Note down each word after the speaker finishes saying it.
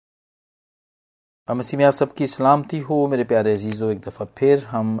मसीह में आप सबकी सलामती हो मेरे प्यारे अजीज़ों। एक दफ़ा फिर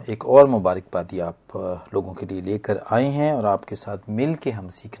हम एक और मुबारकबादी आप लोगों के लिए लेकर आए हैं और आपके साथ मिल के हम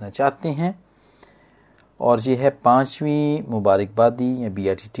सीखना चाहते हैं। और ये है 5वीं मुबारकबादी या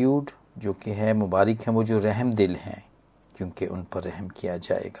बीएटिट्यूड, जो कि है मुबारक हैं वो जो रहम दिल हैं, क्योंकि उन पर रहम किया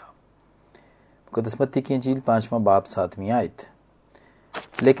जाएगा। मुक़द्दस मत्ती की इंजील 5वां बाब 7वीं आयत।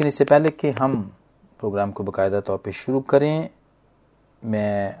 लेकिन इससे पहले कि हम प्रोग्राम को बाकायदा तौर पर शुरू करें,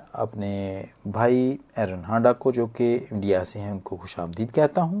 मैं अपने भाई अरुण हांडा को, जो कि इंडिया से हैं, उनको खुशामदीद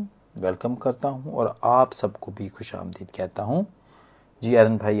कहता हूँ, वेलकम करता हूँ और आप सबको भी खुशामदीद कहता हूँ। जी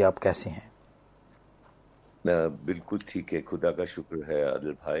अरुण भाई, आप कैसे हैं? बिल्कुल ठीक है, खुदा का शुक्र है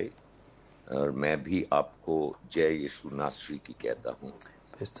आदिल भाई। और मैं भी आपको जय यीशु नासरी की कहता हूँ।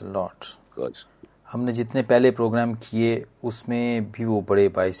 Praise the Lord. हमने जितने पहले प्रोग्राम किए उसमें भी वो बड़े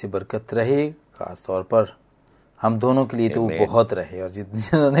बाइस बरकत रहे, ख़ास तौर पर हम दोनों के लिए तो वो बहुत रहे, और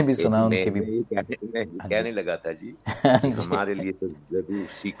जिन्होंने भी सुना उनके भी। मैं कहने लगा था जी कि हमारे लिए तो जरूर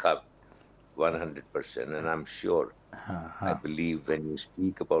सीखा 100%, and I'm sure, I believe when you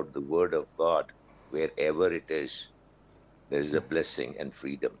speak about the word of God, wherever it is, there is a blessing and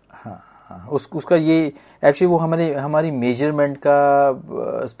freedom. उसका ये एक्चुअली वो हमारी मेजरमेंट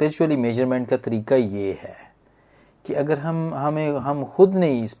का, स्पिरिचुअली मेजरमेंट का तरीका ये है कि अगर हम खुद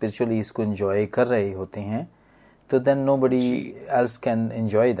नहीं स्पिरिचुअली इसको एंजॉय कर रहे होते हैं तो then nobody else can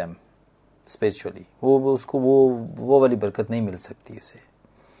enjoy them spiritually. वो उसको वो वाली बरकत नहीं मिल सकती इसे।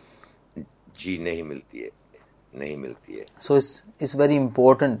 जी नहीं मिलती है। सो इट्स वेरी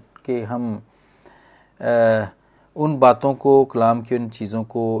इम्पोर्टेंट कि हम उन बातों को, कलाम की उन चीज़ों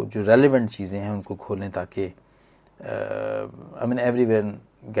को, जो रेलेवेंट चीज़ें हैं, उनको खोलें ताकि I mean everyone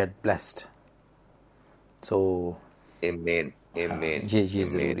get blessed. So आमीन। ये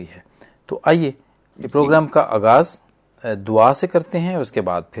ज़रूरी है। तो आइए ये प्रोग्राम का आगाज़ दुआ से करते हैं, उसके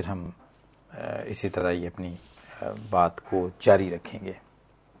बाद फिर हम इसी तरह ही अपनी बात को जारी रखेंगे।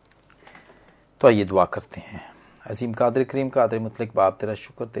 तो आइए दुआ करते हैं। अजीम कादिर करीम कादिर मुतलक बाप, तेरा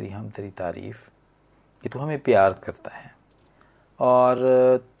शुक्र, तेरी हम, तेरी तारीफ़ कि तू हमें प्यार करता है और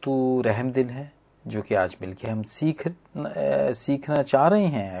तू रहम दिल है, जो कि आज मिल के हम सीखना चाह रहे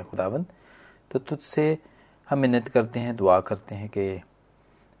हैं खुदावंद। तो तुझसे हम मिन्नत करते हैं, दुआ करते हैं कि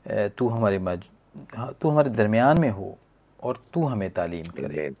तू हमारे दरमियान में हो और तू हमें तालीम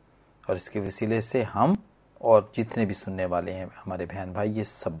करे, और इसके वसीले से हम और जितने भी सुनने वाले हैं हमारे बहन भाई ये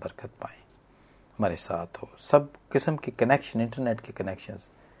सब बरकत पाएँ, हमारे साथ हो। सब किस्म के कनेक्शन, इंटरनेट के कनेक्शंस,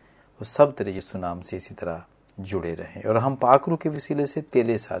 वो सब तेरे यीशु नाम से इसी तरह जुड़े रहें, और हम पाकरू के वसीले से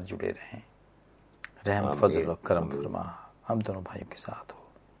तेरे साथ जुड़े रहें। रहम फजल और करम फरमा हम दोनों भाइयों के साथ हो।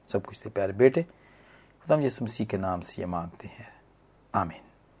 सब कुछ तेरे प्यारे बेटे खुदा यीशु मसीह के नाम से ये मांगते हैं, आमीन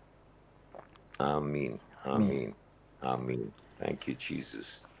आमीन आमीन आमीन। Thank you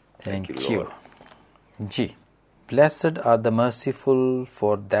Jesus, thank you जी। Blessed are the merciful,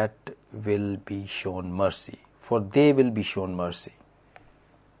 for that will be shown mercy, for they will be shown mercy.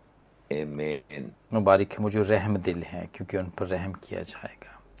 आमीन। मुबारक है वो जो रहम दिल हैं, क्योंकि उन पर रहम किया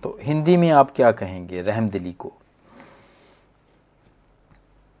जाएगा। तो हिंदी में आप क्या कहेंगे रहम दिली को?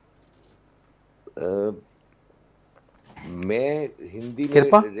 मैं हिंदी में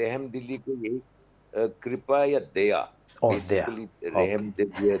रहम दिली को यही कृपा या दया, बेसिकली रहम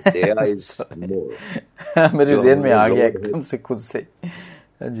दया इज मोर। मेरे ज़हन में आ गया एकदम से खुद से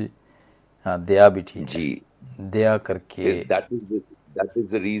जी। हाँ, दया भी ठीक है जी, दया करके। That is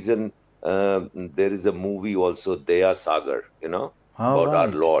the reason there is a movie also, Daya Sagar, you know, about our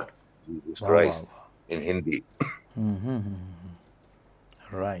Lord Jesus Christ in Hindi.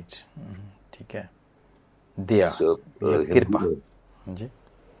 Right. ठीक है। दया, कृपा जी,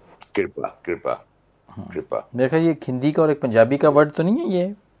 कृपा। देखा, ये हिंदी का और एक पंजाबी का वर्ड तो नहीं है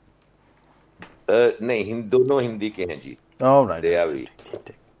ये? नहीं, दोनों हिंदी के हैं जी। राइट, दया भी।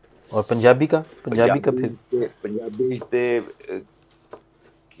 ठीक। और पंजाबी का फिर पंजाबी से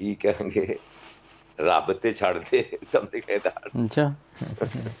की कहेंगे, राबते छाड़ दे, समथिंग लाइक दैट। अच्छा,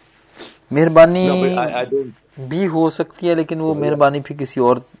 मेहरबानी भी हो सकती है, लेकिन वो मेहरबानी फिर किसी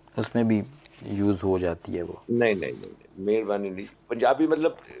और उसमें भी यूज हो जाती है वो। नहीं, मेहरबानी नहीं। पंजाबी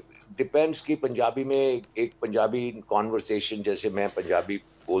मतलब डिपेंड्स कि पंजाबी में एक पंजाबी कॉन्वर्सेशन, जैसे मैं पंजाबी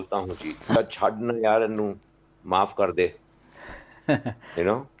बोलता हूँ जी, छाड़ना यार नू माफ कर दे, यू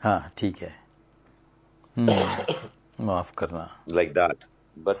नो। हाँ, ठीक है, माफ करना, like that.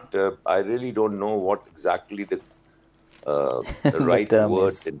 But I really don't know what exactly the right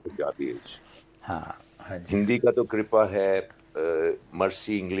word in Punjabi is. हाँ, हिंदी का तो कृपा है,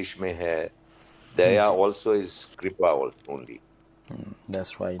 मर्सी इंग्लिश में है, दया also is कृपा only.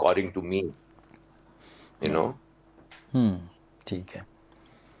 That's right. According to me, you know. ठीक है।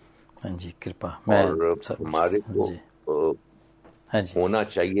 हाँ जी, कृपा। और हमारे को होना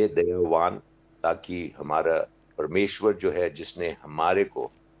चाहिए दयावान, ताकि हमारा परमेश्वर जो है, जिसने हमारे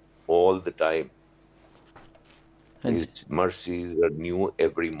को all the time, His mercies are new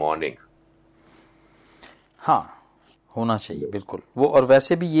every morning. हाँ, होना चाहिए बिल्कुल वो। और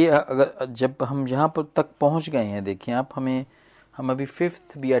वैसे भी ये अगर जब हम यहाँ पर तक पहुँच गए हैं, देखिए आप, हम अभी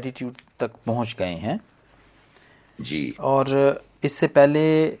 5th बीएटिट्यूड तक पहुँच गए हैं जी। और इससे पहले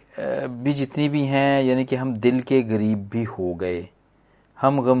भी जितनी भी हैं, यानी कि हम दिल के गरीब भी हो गए,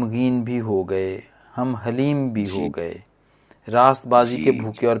 हम गमगीन भी हो गए, हम हलीम भी हो गए, रास्तबाजी के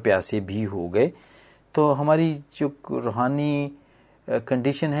भूखे और प्यासे भी हो गए। तो हमारी जो रूहानी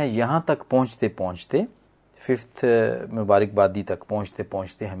कंडीशन है, यहाँ तक पहुँचते पहुँचते 5th मुबारकबादी तक पहुँचते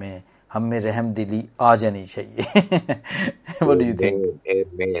पहुँचते हम में रहम दिली आ जानी चाहिए। What do you think?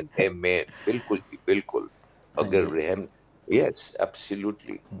 Amen. बिल्कुल। अगर रहम, yes,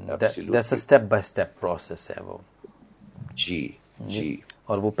 absolutely. That's a step by step process है वो। जी।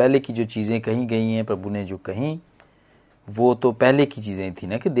 और वो पहले की जो चीज़ें कही गई हैं, प्रभु ने जो कही, वो तो पहले की चीज़ें थी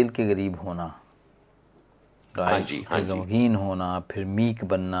ना, कि दिल के गरीब होना, फिर गमगीन होना, फिर मीक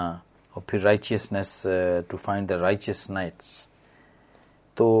बनना, और फिर righteousness, to find the righteousness.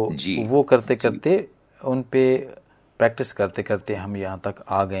 तो वो करते करते, उन पे प्रैक्टिस करते करते हम यहाँ तक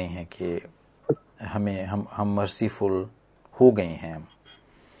आ गए हैं कि हम मर्सीफुल हो गए हैं हम।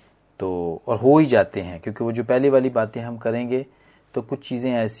 तो और हो ही जाते हैं, क्योंकि वो जो पहले वाली बातें हम करेंगे तो कुछ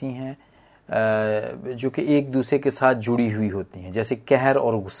चीज़ें ऐसी हैं जो कि एक दूसरे के साथ जुड़ी हुई होती हैं। जैसे कहर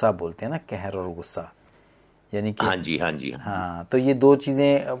और गुस्सा बोलते हैं ना, कहर और गुस्सा, यानी कि हाँ जी। हाँ, तो ये दो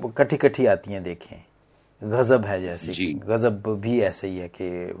चीज़ें कटी आती हैं। देखें, गज़ब है, जैसे गज़ब भी ऐसे ही है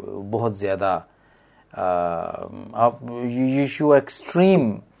कि बहुत ज़्यादा आप यू शो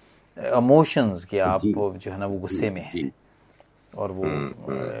एक्सट्रीम इमोशंस कि आप जो है ना वो गुस्से में हैं, और वो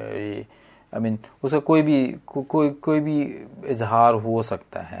आई मीन उसका कोई भी इजहार हो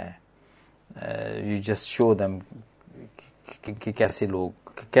सकता है। यू जस्ट शो देम कि कैसे लोग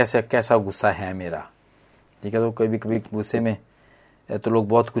कैसा गुस्सा है मेरा, ठीक है। तो कभी गुस्से में तो लोग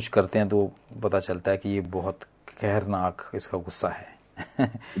बहुत कुछ करते हैं, तो पता चलता है कि ये बहुत कहरनाक इसका गुस्सा है।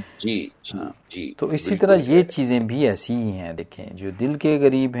 जी। तो इसी तरह ये चीज़ें भी ऐसी ही हैं। देखें, जो दिल के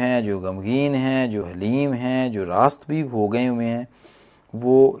गरीब हैं, जो गमगीन हैं, जो हलीम हैं, जो रास्त भी हो गए हुए हैं,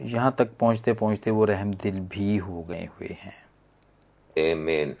 वो यहाँ तक पहुँचते पहुँचते वो रहम दिल भी हो गए हुए हैं।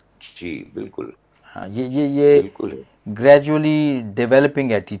 आमीन। जी, बिल्कुल। हाँ, ये ग्रेजुअली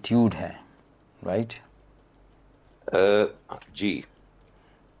डेवलपिंग एटीट्यूड है, राइट? जी,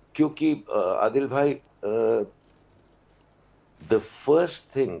 क्योंकि आदिल भाई, द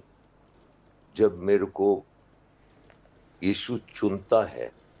फर्स्ट थिंग, जब मेरे को यीशु चुनता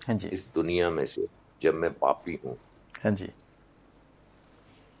है, हाँ जी, इस दुनिया में से, जब मैं पापी हूं, हाँ जी,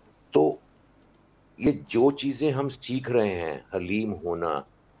 तो ये जो चीजें हम सीख रहे हैं, हलीम होना,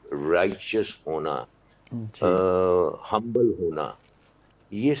 राइचियस होना, हम्बल होना,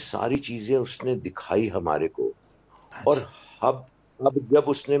 ये सारी चीजें उसने दिखाई हमारे को। और अब जब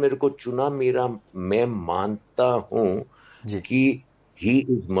उसने मेरे को चुना, मैं मानता हूं कि he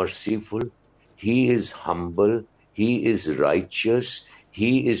is merciful, he is humble, he is righteous,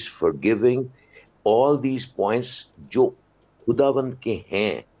 he is forgiving, all these points जो खुदावंद के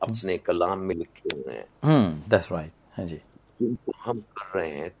हैं, अपने कलाम में लिखे हुए हैं। That's right. हाँ जी, जिनको हम कर रहे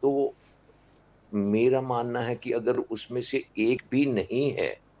हैं, तो मेरा मानना है कि अगर उसमें से एक भी नहीं है,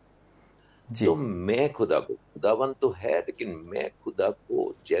 तो मैं खुदावन तो है, लेकिन मैं खुदा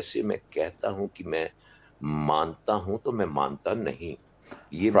को जैसे मैं कहता हूं कि मैं मानता हूं, तो मैं मानता नहीं।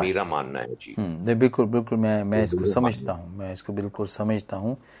 ये मेरा मानना है जी। बिल्कुल मैं इसको समझता हूं, मैं इसको बिल्कुल समझता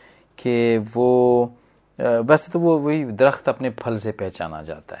हूं कि वो वैसे तो वो वही दरख्त अपने फल से पहचाना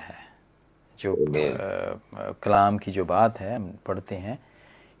जाता है। जो कलाम की जो बात है, हम पढ़ते हैं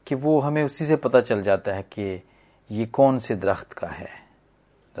कि वो हमें उसी से पता चल जाता है कि ये कौन से दरख्त का है,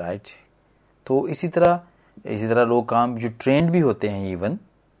 राइट? तो इसी तरह लोग काम जो ट्रेंड भी होते हैं,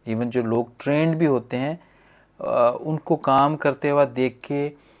 इवन जो लोग ट्रेंड भी होते हैं, उनको काम करते हुए देख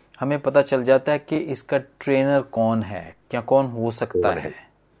के हमें पता चल जाता है कि इसका ट्रेनर कौन है, क्या कौन हो सकता है।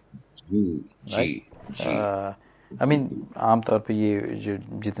 जी। आई मीन आमतौर पे ये जो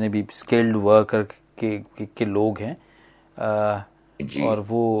जितने भी स्किल्ड वर्कर के लोग हैं, और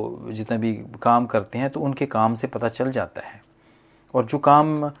वो जितने भी काम करते हैं, तो उनके काम से पता चल जाता है। और जो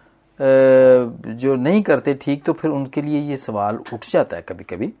काम जो नहीं करते ठीक, तो फिर उनके लिए ये सवाल उठ जाता है कभी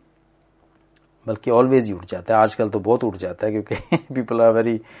कभी, बल्कि ऑलवेज ही उठ जाता है। आजकल तो बहुत उठ जाता है, क्योंकि पीपल आर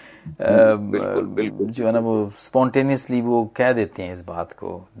वेरी जो है ना वो स्पॉन्टेनियसली वो कह देते हैं इस बात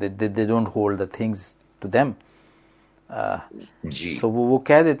को, they don't hold the things to them. जी। सो वो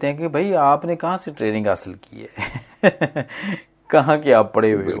कह देते हैं कि भाई आपने कहाँ से ट्रेनिंग हासिल की है कहाँ के आप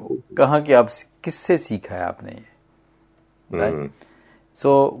पढ़े हुए हो, कहाँ के आप किससे सीखा है आपने ये, राइट।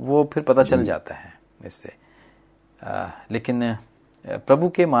 सो वो फिर पता चल जाता है इससे। लेकिन प्रभु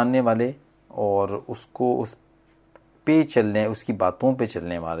के मानने वाले और उसको उस पे चलने, उसकी बातों पे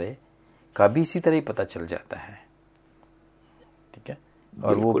चलने वाले का भी इसी तरह ही पता चल जाता है, ठीक है।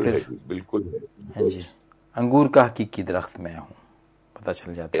 और वो फिर बिल्कुल है। हाँ जी, अंगूर का हकीकी दरख्त मैं हूँ, पता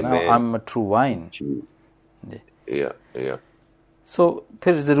चल जाता है ना, I am a true wine जी। सो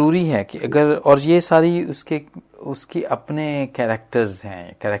फिर ज़रूरी है कि अगर, और ये सारी उसके अपने कैरेक्टर्स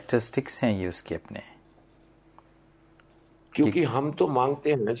हैं, कैरेक्टरिस्टिक्स हैं ये उसके अपने, क्योंकि हम तो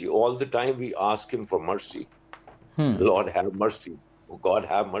मांगते हैं जी, all the time we ask him for mercy, Lord have mercy, God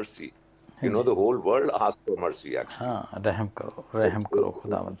have mercy, you know the whole world ask for mercy actually. हाँ, रहम करो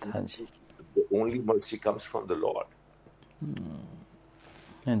खुदावंद। हाँ जी, the only mercy comes from the Lord,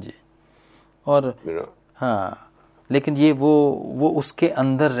 हाँ जी। और you know? हाँ, लेकिन ये वो उसके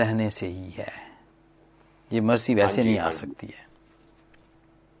अंदर रहने से ही है, ये मर्सी वैसे नहीं आ सकती है,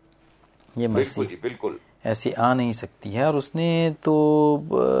 ये मर्सी बिल्कुल ऐसी आ नहीं सकती है। और उसने तो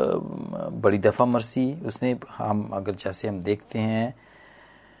बड़ी दफ़ा मर्सी उसने, हम अगर जैसे हम देखते हैं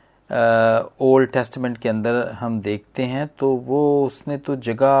ओल्ड टेस्टमेंट के अंदर हम देखते हैं तो वो उसने तो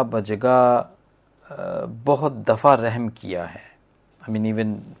जगह ब जगह बहुत दफ़ा रहम किया है। I mean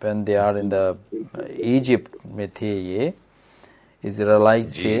even when they are in the Egypt में थे, ये इजराइलाइट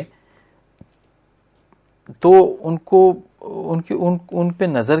थे, तो उनको उन पे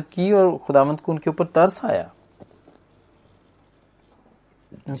नज़र की और खुदावंद को उनके ऊपर तरस आया,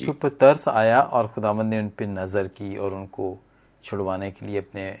 उनके ऊपर तरस आया और खुदावंद ने उन पे नज़र की और उनको छुड़वाने के लिए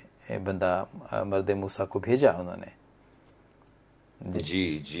अपने बंदा मर्द मूसा को भेजा उन्होंने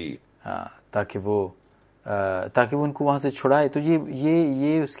जी। हाँ, ताकि वो उनको वहाँ से छुड़ाए। तो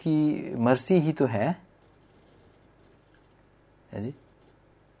ये उसकी मर्सी ही तो है जी,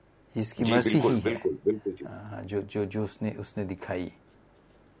 इसकी मर्सी ही है। हाँ, जो उसने दिखाई।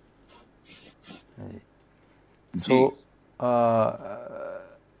 सो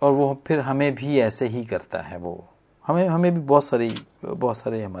और वो फिर हमें भी ऐसे ही करता है, वो हमें भी बहुत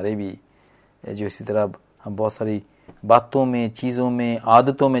सारे हमारे भी जो इसी तरह हम बहुत सारी बातों में, चीज़ों में,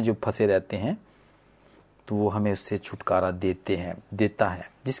 आदतों में जो फंसे रहते हैं, तो वो हमें उससे छुटकारा देता है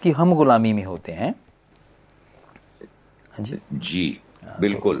जिसकी हम गुलामी में होते हैं। हाँ जी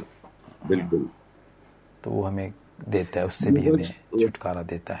बिल्कुल। तो वो हमें देता है, उससे भी हमें छुटकारा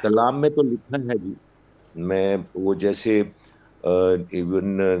देता है। कलाम में तो लिखा है जी, मैं वो जैसे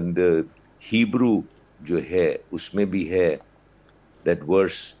इवन द हिब्रू जो है उसमें भी है दैट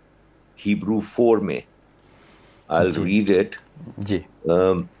वर्स, हिब्रू 4 में, I'll read it ji.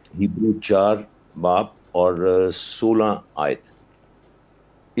 Hebrew 4 बाब और 16 आयत।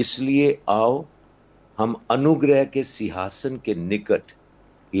 इसलिए आओ हम अनुग्रह के सिंहासन के निकट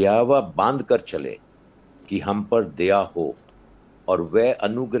यहोवा बांध कर चले कि हम पर दया हो और वह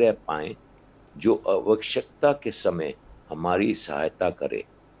अनुग्रह पाएं जो आवश्यकता के समय हमारी सहायता करे।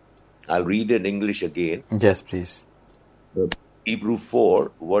 I'll read in English again. Yes, please. Hebrew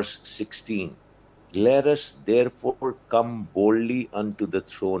 4 verse 16. Let us therefore come boldly unto the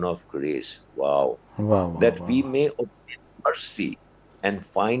throne of grace. Wow. That we may obtain mercy and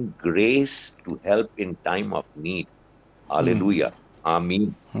find grace to help in time of need. Hallelujah.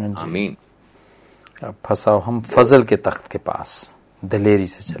 Amen. Amen. फंसाओ हम फजल के तख्त के पास दलेरी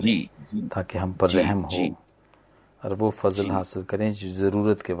से चले ताकि हम पर रहम हो और वो फजल हासिल करें जो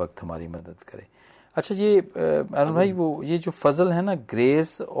ज़रूरत के वक्त हमारी मदद करे। अच्छा, ये अरुण भाई, वो ये जो फजल है ना,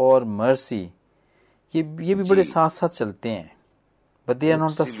 ग्रेस और मर्सी, ये भी बड़े साथ साथ चलते हैं, but they are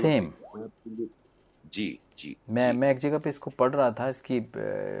not the same. जी। मैं एक जगह पे इसको पढ़ रहा था,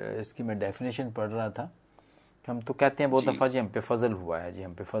 इसकी मैं डेफिनेशन पढ़ रहा था। हम तो कहते हैं बहुत दफ़ा जी हम पे फजल हुआ है, जी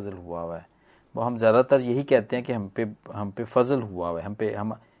हम पे फजल हुआ है। वो हम ज़्यादातर यही कहते हैं कि हम पे फजल हुआ है,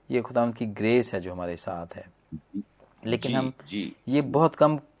 हम ये खुदावंद की ग्रेस है जो हमारे साथ है। लेकिन हम ये बहुत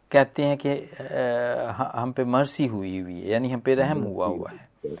कम कहते हैं कि हम पे मर्सी हुई है, यानी हम पे रहम हुआ है।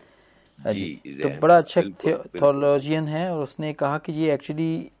 जी, तो बड़ा अच्छा थियोलॉजियन है और उसने कहा कि ये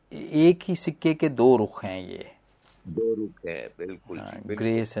एक्चुअली एक ही सिक्के के दो रुख हैं, ये दो रुख है, बिल्कुल।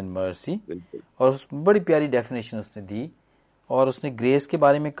 Grace and mercy. और बड़ी प्यारी डेफिनेशन उसने दी, और उसने ग्रेस के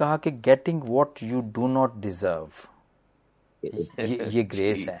बारे में कहा कि getting what you do not deserve, ये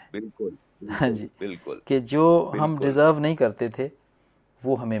ग्रेस है। बिल्कुल। हाँ जी, कि जो हम डिजर्व नहीं करते थे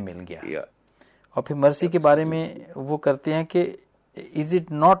वो हमें मिल गया। और फिर मर्सी के बारे में वो करते हैं कि is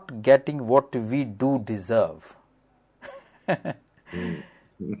it not getting what we do deserve.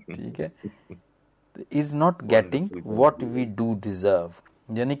 ठीक है, is not getting what we do deserve,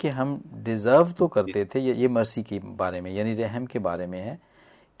 यानी कि हम डिजर्व तो करते थे, ये मर्सी के बारे में यानी रहम के बारे में है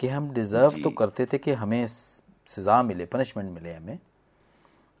कि हम डिजर्व तो करते थे कि हमें सजा मिले, पनिशमेंट मिले हमें,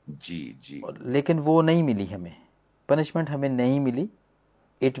 जी, लेकिन वो नहीं मिली हमें, पनिशमेंट हमें नहीं मिली।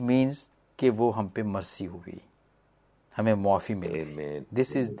 इट मीन्स कि वो हम पे मर्सी हुई, हमें माफ़ी मिल गई।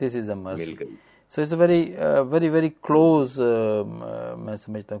 This is a mercy. So it's very very very close. मैं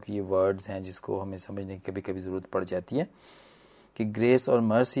समझता हूँ कि ये वर्ड्स हैं जिसको हमें समझने की कभी कभी ज़रूरत पड़ जाती है कि ग्रेस और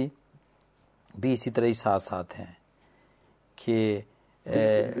मर्सी भी इसी तरह ही साथ साथ हैं कि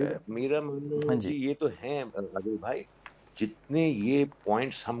मेरा मानना है कि ये तो है आदिल भाई, जितने ये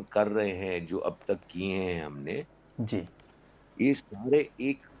पॉइंट्स हम कर रहे हैं जो अब तक किए हैं हमने जी, ये सारे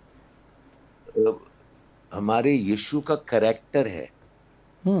एक हमारे यीशु का कैरेक्टर है।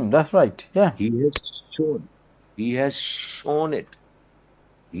 that's right, yeah. He has shown it.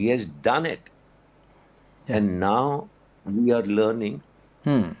 He has done it. Yeah. And now we are learning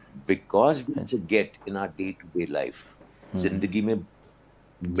because we forget in our day-to-day life. जिंदगी में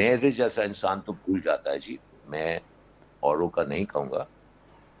मेरे जैसा इंसान तो भूल जाता है जी, मैं औरों का नहीं कहूंगा,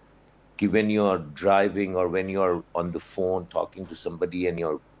 कि when you are driving or when you are on the phone talking to somebody and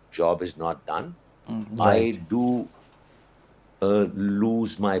your job is not done, right. I do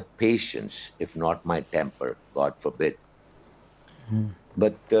lose my patience, if not my temper, God forbid.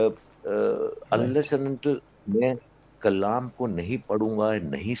 But unless and until मैं कलाम को नहीं पढ़ूंगा,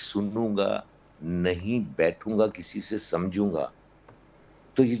 नहीं सुनूंगा, नहीं बैठूंगा, किसी से समझूंगा,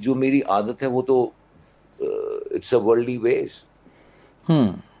 तो ये जो मेरी आदत है वो तो इट्स अ वर्ल्डली वेज।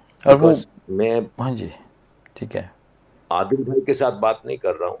 और वो मैं, हाँ जी, ठीक है, आदिल भाई के साथ बात नहीं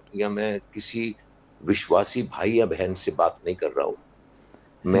कर रहा हूं, या मैं किसी विश्वासी भाई या बहन से बात नहीं कर रहा हूं,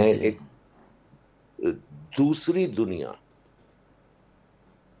 मैं एक दूसरी दुनिया,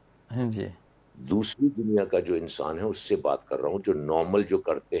 हाँ जी, दूसरी दुनिया का जो इंसान है उससे बात कर रहा हूं, जो नॉर्मल जो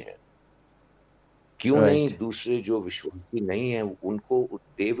करते हैं। क्यों नहीं दूसरे जो विश्वासी नहीं है उनको,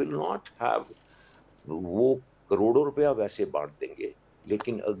 दे विल नॉट हैव, वो करोड़ों रुपया वैसे बांट देंगे,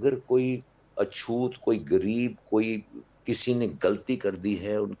 लेकिन अगर कोई अछूत, कोई गरीब, कोई किसी ने गलती कर दी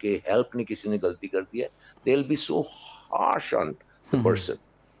है, उनके हेल्प ने किसी ने गलती कर दी है, they will be so harsh on the person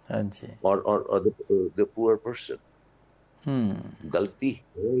और द पुअर पर्सन। गलती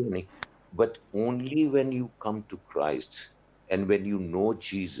है या नहीं, but only when you come to Christ and when you know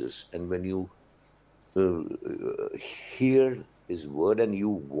Jesus and when you hear his word and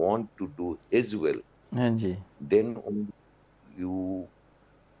you want to do his will, then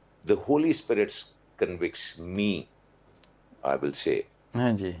the Holy Spirit convicts me, I will say,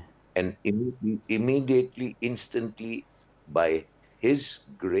 and immediately, instantly, by his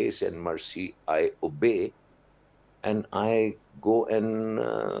grace and mercy, I obey and I go and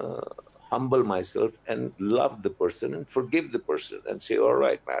humble myself and love the person and forgive the person and say, all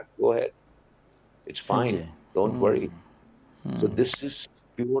right, man, go ahead. It's fine. Don't worry. So this is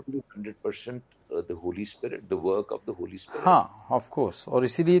purely 100% the Holy Spirit, the work of the Holy Spirit. हाँ, of course. और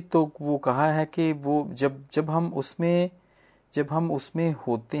इसीलिए तो वो कहा है कि वो जब हम उसमें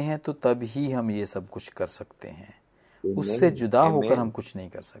होते हैं तो तब ही हम ये सब कुछ कर सकते हैं। उससे जुदा होकर हम कुछ नहीं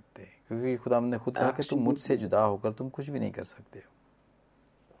कर सकते, क्योंकि खुदा ने खुद कहा कि तुम मुझसे जुदा होकर तुम कुछ भी नहीं कर सकते हो।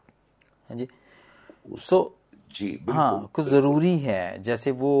 हाँ जी। जी, हाँ, कुछ ज़रूरी है,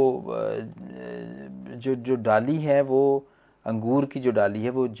 जैसे वो जो डाली है, वो अंगूर की जो डाली है,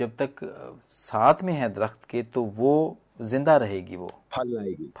 वो जब तक साथ में है दरख्त के तो वो जिंदा रहेगी, वो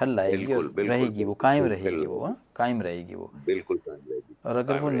फल लाएगी और रहेगी, वो कायम रहेगी, वो कायम रहेगी, वो बिल्कुल कायम रहेगी। और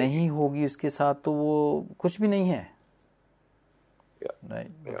अगर वो नहीं होगी उसके साथ तो वो कुछ भी नहीं है,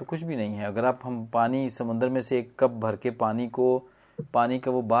 राइट, तो कुछ भी नहीं है। अगर हम पानी समंदर में से एक कप भर के पानी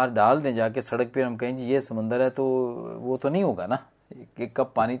का वो बाहर डाल दें जाके सड़क पे, हम कहें जी ये समंदर है, तो वो तो नहीं होगा ना, एक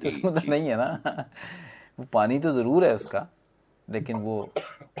कप पानी तो समंदर नहीं है ना। वो पानी तो ज़रूर है उसका, लेकिन वो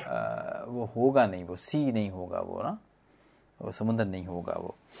होगा नहीं, वो सी नहीं होगा, वो ना, वो समुंदर नहीं होगा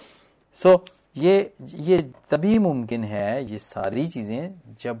वो। सो ये तभी मुमकिन है, ये सारी चीज़ें,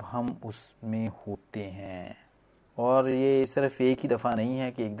 जब हम उसमें होते हैं। और ये सिर्फ एक ही दफ़ा नहीं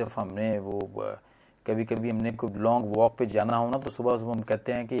है कि एक दफ़ा हमने वो, कभी कभी हमने कोई लॉन्ग वॉक पे जाना हो ना, तो सुबह सुबह हम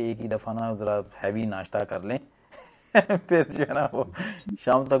कहते हैं कि एक ही दफ़ा ना ज़रा हैवी नाश्ता कर लें फिर जो है ना वो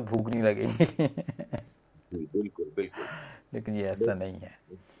शाम तक भूख नहीं लगेगी। बिल्कुल बिल्कुल। लेकिन ये ऐसा नहीं है,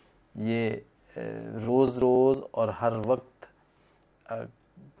 ये रोज़ रोज़ और हर वक्त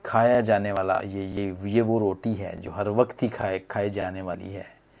खाया जाने वाला ये वो रोटी है जो हर वक्त ही खाए जाने वाली है,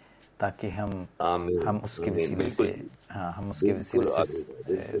 ताकि हम उसके वसीले से, हाँ, हम उसके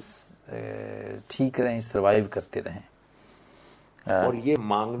वसीले से ठीक रहें, सर्वाइव करते रहें। और ये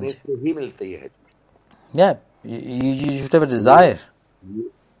मांगने से ही मिलती है। Yeah, you should have a desire.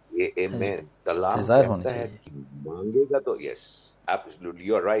 ये मैं कलाम Desire होनी कहता है चाहिए. कि मांगेगा तो yes, absolutely,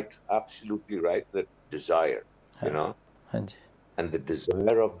 you're right, absolutely right, that desire, you know, हाँ जी. and the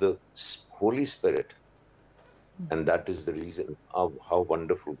desire of the Holy Spirit, and that is the reason of how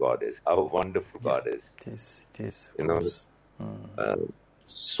wonderful God is, how wonderful God is. It is, of You know, course.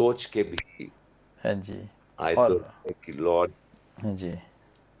 सोच के भी हाँ जी. I और thought कि Lord, हाँ जी.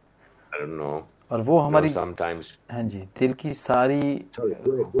 I don't know, और वो हमारी sometimes, हाँ जी, दिल की सारी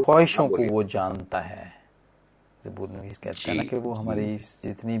ख्वाहिशों को वो जानता है. ज़बूर में कहते हैं ना कि वो हमारी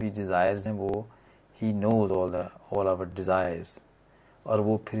जितनी भी डिज़ायर्स हैं वो he knows all our desires, और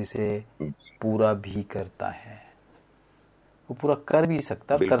वो फिर इसे पूरा भी करता है. वो पूरा कर भी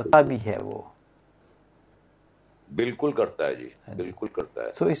सकता है, करता भी है वो. बिल्कुल करता है जी, बिल्कुल करता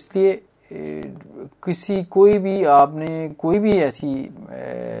है. सो इसलिए कोई भी आपने कोई भी ऐसी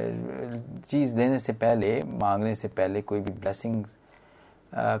चीज़ देने से पहले, मांगने से पहले, कोई भी ब्लेसिंग्स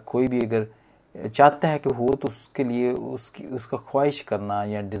कोई भी अगर चाहता है कि हो, तो उसके लिए उसका ख्वाहिश करना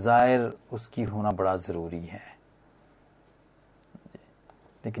या डिज़ायर उसकी होना बड़ा ज़रूरी है.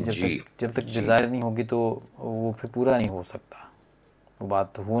 लेकिन जब तक डिज़ायर नहीं होगी तो वो फिर पूरा नहीं हो सकता. वो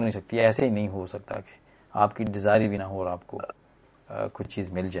बात तो हो नहीं सकती, ऐसे ही नहीं हो सकता कि आपकी डिज़ायर भी ना हो और आपको कुछ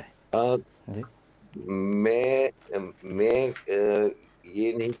चीज़ मिल जाए. जी. मैं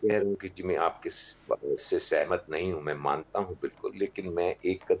ये नहीं कह रहा हूँ कि जी मैं आपके से सहमत नहीं हूँ, मैं मानता हूँ बिल्कुल, लेकिन मैं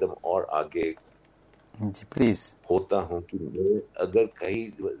एक कदम और आगे जी प्लीज होता हूँ कि मैं अगर कई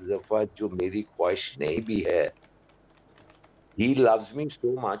दफा जो मेरी ख्वाहिश नहीं भी है, He loves me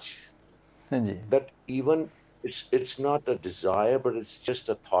so much that even it's not a desire, but it's just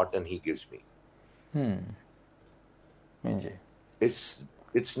a thought, and He gives me.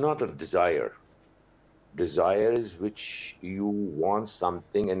 It's not a desire. Desire is which you want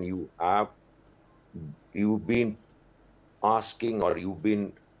something and you've been asking, or you've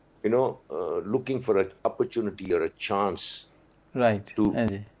been looking for an opportunity or a chance, right,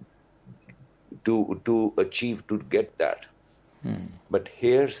 to achieve, to get that. But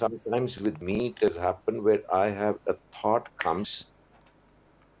here sometimes with me it has happened where I have a thought comes,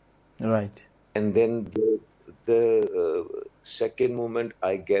 right, and then the second moment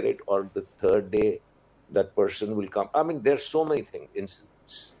I get it, or the third day that person will come. I mean, there's so many things,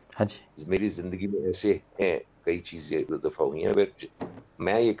 instances. मेरी जिंदगी में ऐसे हैं कई चीजें दफा हुई हैं.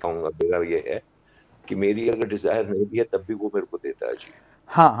 मैं ये कहूँगा, मेरा ये है कि मेरी अगर डिजायर नहीं भी है तब भी वो मेरे को देता है जी.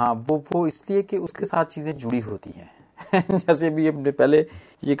 हाँ, वो इसलिए कि उसके साथ चीजें जुड़ी होती हैं. जैसे भी हमने पहले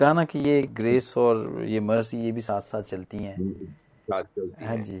ये कहा ना कि ये ग्रेस और ये मर्सी ये भी साथ साथ चलती हैं.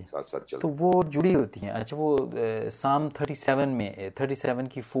 हाँ जी, साथ तो वो जुड़ी होती हैं. अच्छा, वो साम 37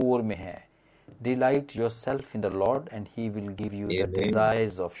 की 4 में है, delight yourself in the Lord and he will give you the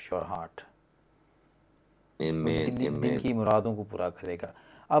desires of your heart. दिल की मुरादों को पूरा करेगा.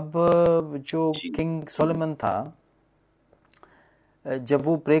 अब जो किंग सोलोमन था, जब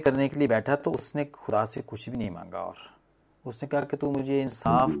वो प्रे करने के लिए बैठा तो उसने खुदा से कुछ भी नहीं मांगा, और उसने कहा कि तू मुझे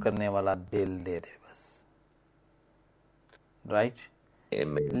इंसाफ करने वाला दिल दे दे बस. राइट.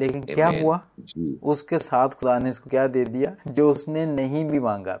 लेकिन क्या हुआ, उसके साथ खुदा ने इसको क्या दे दिया जो उसने नहीं भी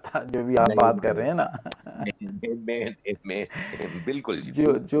मांगा था, जो भी आप बात कर रहे हैं ना. बिल्कुल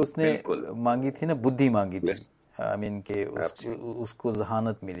जो उसने मांगी थी ना, बुद्धि मांगी थी. आई मीन के उसको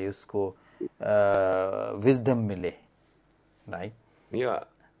जहानत मिले, उसको विजडम मिले. राइट.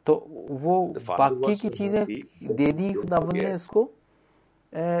 तो वो बाकी की चीजें दे दी खुदावंद ने उसको,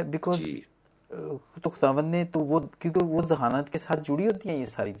 बिकॉज तो खुदावंद ने तो वो, क्योंकि वो जहानत के साथ जुड़ी होती हैं ये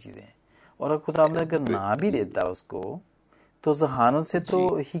सारी चीजें. और खुदावंद अगर ना भी देता उसको, तो जहानत से तो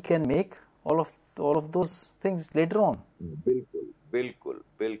he can make all of those things later on. बिल्कुल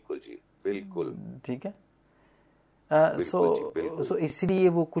जी, बिल्कुल ठीक है. सो इसलिए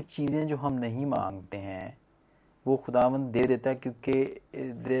वो कुछ चीजें जो हम नहीं मांगते हैं वो खुदावंद दे देता है, क्योंकि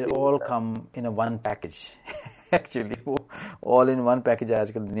they all come in a one package. Actually वो ऑल इन वन पैकेज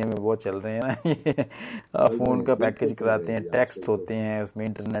आजकल दुनिया में बहुत चल रहे हैं ना. ये फोन का पैकेज कराते हैं, टेक्स्ट होते हैं, उसमें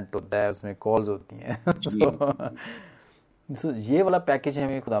इंटरनेट होता है, उसमें कॉल्स होती हैं. सो ये वाला पैकेज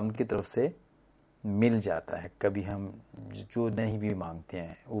हमें खुदावंद की तरफ से मिल जाता है. कभी हम जो नहीं भी मांगते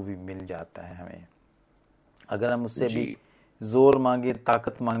हैं वो भी मिल जाता है हमें. अगर हम उससे भी जोर मांगे,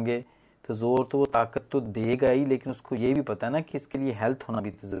 ताकत मांगे, तो जोर तो वो ताकत तो देगा ही, लेकिन उसको ये भी पता है ना कि इसके लिए हेल्थ होना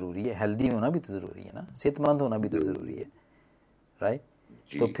भी तो ज़रूरी है, हेल्दी होना भी तो ज़रूरी है ना, सेहतमंद होना भी तो ज़रूरी है. राइट.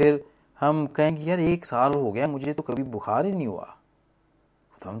 तो फिर हम कहेंगे यार 1 साल हो गया मुझे तो कभी बुखार ही नहीं हुआ.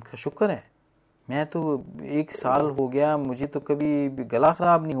 खुदावंद का शुक्र है, मैं तो 1 साल हो गया मुझे तो कभी गला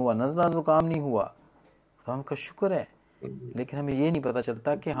ख़राब नहीं हुआ, नज़ला ज़ुकाम नहीं हुआ. खुदावंद का शुक्र है. लेकिन हमें ये नहीं पता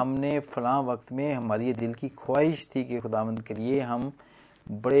चलता कि हमने फलां वक्त में हमारी ये दिल की ख्वाहिश थी कि खुदावंद के लिए हम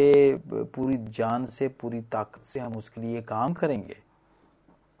बड़े पूरी जान से पूरी ताकत से हम उसके लिए काम करेंगे।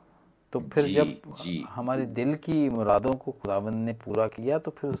 तो फिर जब हमारे दिल की मुरादों को खुदावंद ने पूरा किया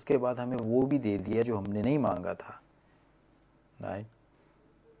तो फिर उसके बाद हमें वो भी दे दिया जो हमने नहीं मांगा था, राइट।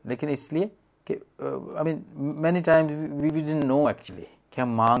 लेकिन इसलिए कि I mean many times we didn't know actually कि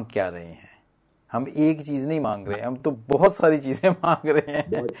हम मांग क्या रहे हैं। हम एक चीज नहीं मांग रहे हैं, हम तो बहुत सारी चीजें मांग रहे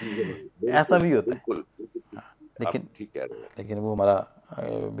हैं। ऐसा भी होता है। लेकिन वो हमारा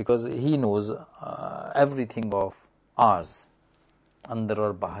because he knows everything of hours, अंदर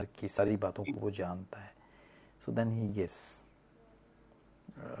और बाहर की सारी बातों को वो जानता है। So then he gives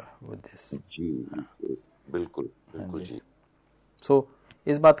with this. बिल्कुल जी। सो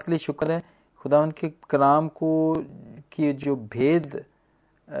इस बात के लिए शुक्र है खुदावंद के कलाम को कि जो भेद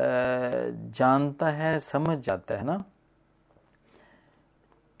जानता है, समझ जाता है ना,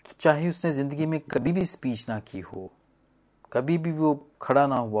 तो चाहे उसने जिंदगी में कभी भी स्पीच ना की हो, कभी भी वो खड़ा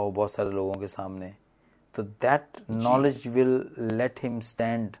ना हुआ हो बहुत सारे लोगों के सामने, तो that knowledge will let him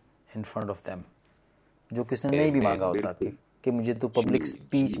stand in front of them, जो किसने नहीं भी मांगा होता कि मुझे तो पब्लिक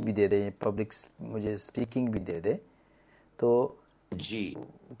स्पीच भी दे दे, पब्लिक मुझे स्पीकिंग भी दे दे। तो जी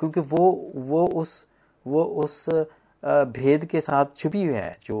क्योंकि वो उस भेद के साथ छुपी हुई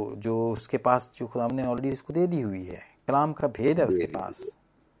है जो उसके पास, जो खुदा ने ऑलरेडी उसको दे दी हुई है। कलाम का भेद है उसके पास,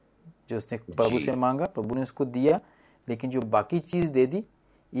 जो उसने प्रभु से मांगा, प्रभु ने उसको दिया। लेकिन जो बाकी चीज दे दी,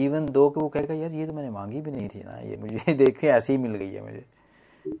 इवन दो कि वो कहेगा यार ये तो मैंने मांगी भी नहीं थी ना, ये मुझे देखे ऐसे ही मिल गई है मुझे,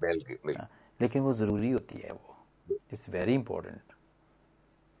 लेकिन वो जरूरी होती है। वो it's very important,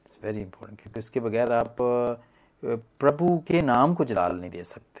 it's very important, क्योंकि उसके बगैर आप प्रभु के नाम को जलाल नहीं दे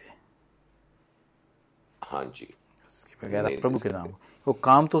सकते। हाँ जी, उसके बगैर आप प्रभु के नाम, वो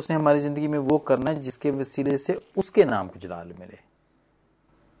काम तो उसने हमारी जिंदगी में वो करना है जिसके वसीले से उसके नाम को जलाल मिले।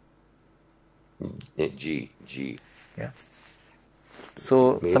 जी सो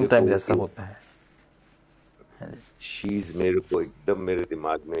समटाइम्स ऐसा होता है। चीज मेरे को एकदम मेरे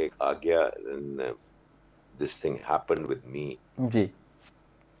दिमाग में एक आ गया, this thing happened with me जी।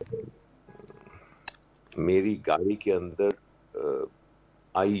 मेरी गाड़ी के अंदर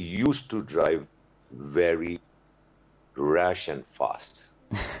I used to drive very rash and fast.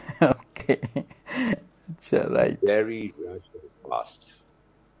 Okay, अच्छा, right, very rash and fast.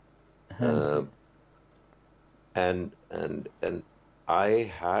 And I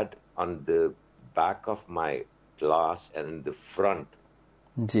had on the back of my glass and in the front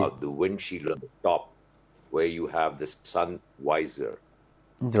of the windshield on the top, where you have the sun visor.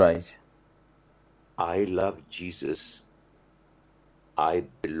 Right. I love Jesus. I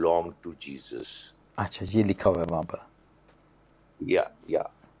belong to Jesus. अच्छा, ये लिखा हुआ है वहाँ पर? Yeah.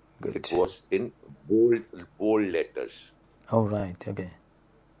 Good. It was in bold letters. Oh, right. Okay.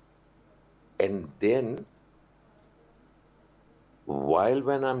 And then,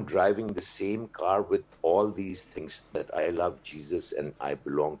 when I'm driving the same car with all these things that I love Jesus and I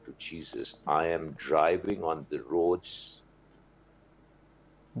belong to Jesus, I am driving on the roads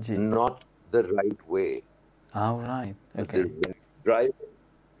not the right way. Oh, right. Okay.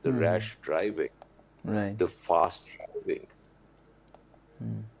 The rash driving, right, the fast driving.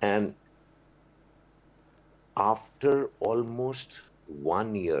 And after almost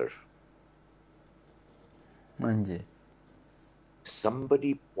 1 year,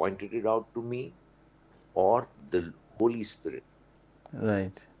 somebody pointed it out to me, or the Holy Spirit,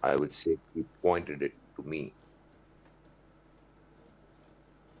 right, I would say, he pointed it to me.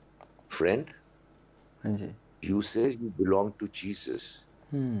 Friend, you say you belong to Jesus,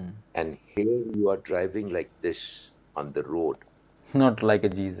 and here you are driving like this on the road. Not like a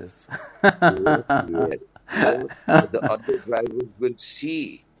Jesus. Yes. The other drivers will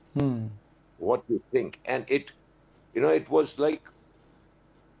see what you think. And it was like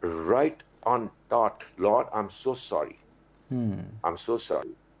right on dot. Lord, I'm so sorry. I'm so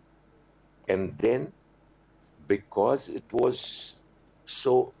sorry. And then, because it was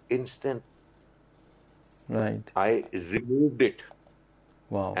so instant, right, I removed it.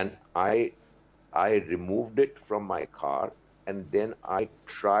 Wow. And I removed it from my car, and then I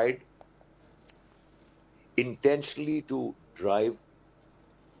tried intentionally to drive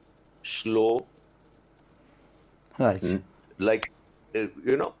slow, right, like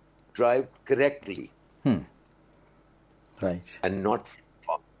drive correctly, right, and not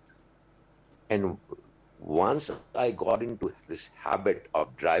fast. And once I got into this habit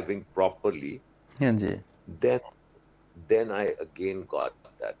of driving properly, then I again got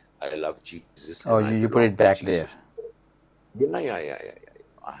that I love Jesus. Oh, you put it back there. Yeah.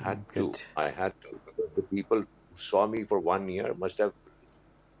 I had to. The people saw me for 1 year must have,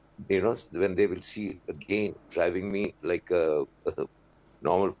 when they will see again driving me like a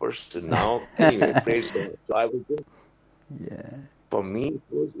normal person now. Anyway, praise God. So I was just, for me,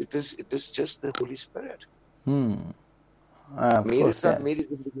 it is just the Holy Spirit. मेरे साथ मेरी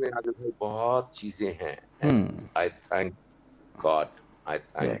जिंदगी में आदिल भाई बहुत चीजें हैं, and I thank God. I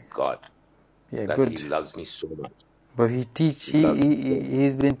thank God that good. He loves me so much. But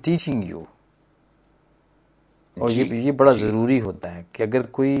he's been teaching you. और ये बड़ा ज़रूरी होता है कि अगर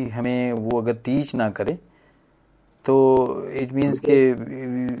कोई हमें वो अगर टीच ना करे तो it means कि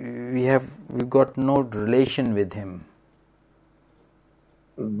we got no relation with him.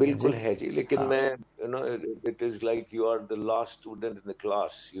 बिल्कुल है जी, लेकिन मैं it is like you are the last student in the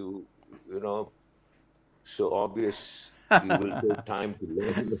class. You know, so obvious you will take time to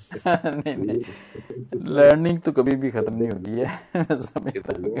learn. नहीं, learning तो कभी भी खत्म नहीं होती है. If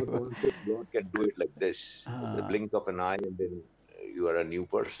the Lord wants it, God can do it like this, the blink of an eye, and then you are a new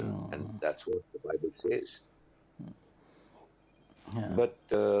person, and that's what the Bible says. But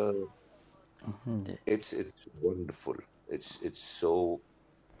it's wonderful. It's so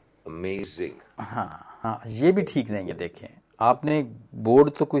amazing. हाँ, ये भी ठीक नहीं है. देखें, आपने board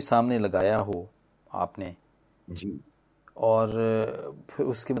तो कोई सामने लगाया हो आपने जी, और फिर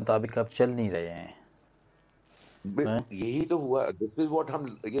उसके मुताबिक आप चल नहीं रहे हैं. यही तो हुआ. दिस इज व्हाट हम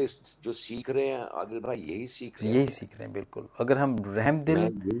ये जो सीख रहे हैं आदिल भाई, यही सीख रहे हैं. बिल्कुल. अगर हम रहम दिल,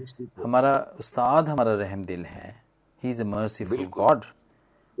 हमारा उस्ताद हमारा रहम दिल है, he is a merciful God,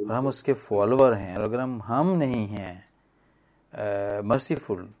 और हम उसके फॉलोअर हैं, और अगर हम नहीं हैं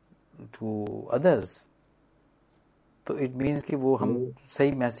मर्सीफुल टू अदर्स, तो इट मीन्स कि वो हम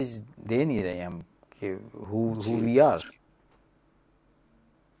सही मैसेज दे नहीं रहे हैं हम कि हु वी आर.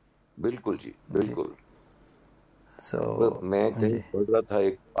 बिल्कुल जी, बिल्कुल. So, मैं कहीं पढ़ रहा था,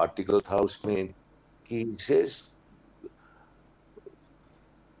 एक आर्टिकल था उसमें कि says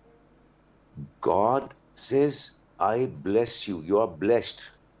God says I bless you, you are blessed.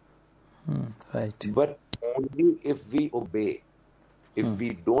 Right. But only if we obey. If we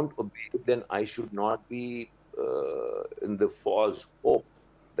don't obey, then I should not be in the false hope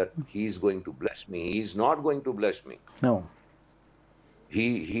that He's going to bless me. He's not going to bless me. No.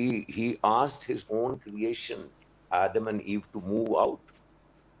 He asked His own creation, Adam and Eve, to move out.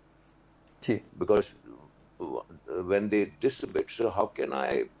 Gee. Because when they disobeyed, so how can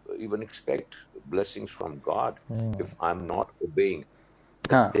I even expect blessings from God if I'm not obeying?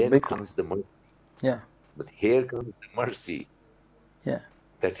 Then comes the mercy. Yeah. But here comes the mercy. Yeah.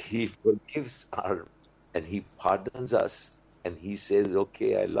 That He forgives and He pardons us, and He says,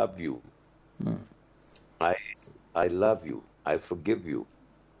 okay, I love you. I love you. I forgive you.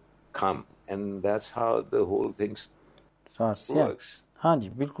 Come. And that's how the whole thing works. हाँ जी,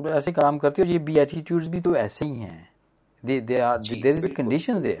 बिल्कुल ऐसे काम करते हो. ये beatitudes भी तो ऐसे ही हैं. There is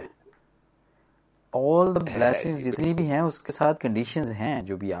conditions there. All the blessings जितनी भी हैं उसके साथ conditions हैं,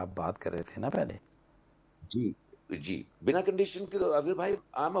 जो भी आप बात कर रहे थे ना पहले. जी, बिना condition के तो आदिल भाई,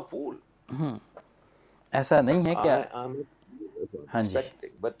 I'm a fool. ऐसा नहीं है क्या? हाँ जी.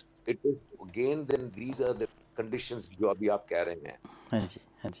 But it is again, then these are the conditions जो अभी आप कह रहे हैं. हाँ जी,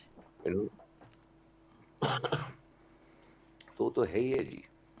 हाँ जी. You know? तो है ही है जी.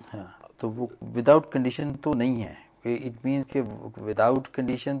 हाँ, तो वो विदाउट कंडीशन तो नहीं है. इट मीन्स कि विदाउट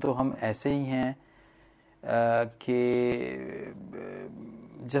कंडीशन तो हम ऐसे ही हैं कि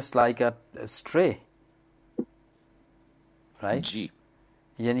जस्ट लाइक अ स्ट्रे, राइट जी.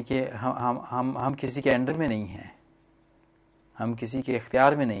 यानी कि हम किसी के अंडर में नहीं हैं, हम किसी के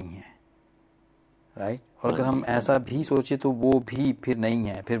इख्तियार में नहीं हैं, राइट. और अगर हम ऐसा भी सोचे तो वो भी फिर नहीं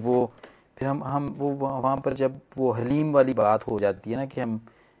है. फिर हम वो वहाँ पर जब वो हलीम वाली बात हो जाती है ना कि हम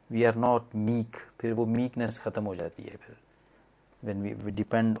वी आर नॉट मीक, फिर वो मीकनेस ख़त्म हो जाती है. फिर when we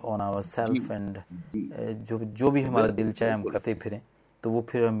depend on our self and जो भी हमारा दिल चाहे हम करते फिरें, तो वो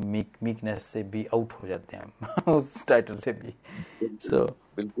फिर हम मीकनेस से भी आउट हो जाते हैं उस टाइटल से भी. सो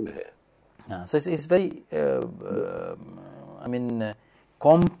बिल्कुल है. हाँ, सो it's very I mean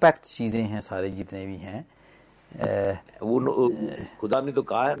compact चीज़ें हैं सारे जितने भी हैं. वो खुदा ने तो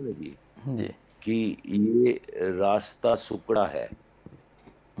कहा है ना जी कि ये रास्ता सुकड़ा है.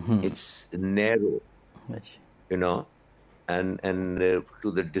 It's narrow, you know, and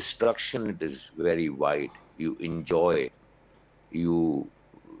to the destruction it is very wide. You enjoy, you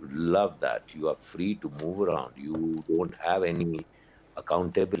love that. You are free to move around. You don't have any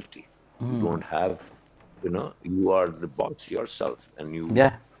accountability. You don't have, you know, you are the boss yourself, and you.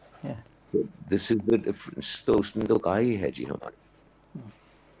 Yeah. So this is the difference. तो उसने तो कहा ही है जी हमारे.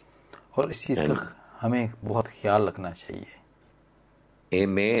 और इस चीज़ का हमें बहुत ख्याल रखना चाहिए.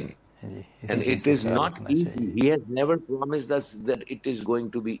 Amen. Ji, And it is not easy. He has never promised us that it is going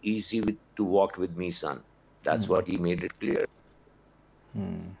to be easy to walk with me, son. That's what he made it clear.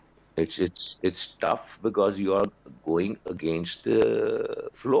 It's tough because you are going against the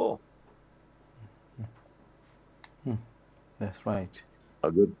flow. That's right.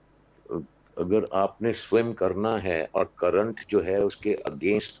 अगर आपने swim करना है और current जो है उसके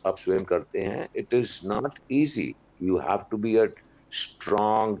against आप swim करते हैं, it is not easy. You have to be a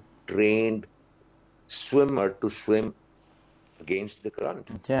strong trained swimmer to swim against the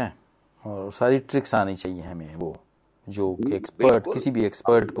current. क्या और सारी ट्रिक्स आनी चाहिए हमें, वो जो एक्सपर्ट किसी भी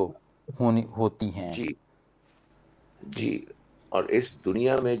एक्सपर्ट को होती हैं. जी जी. और इस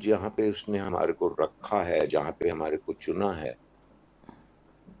दुनिया में जहाँ पे उसने हमारे को रखा है, जहाँ पे हमारे को चुना है,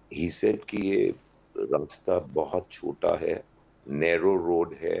 he said कि ये रास्ता बहुत छोटा है, नैरो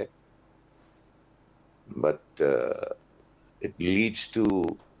रोड है, but it leads to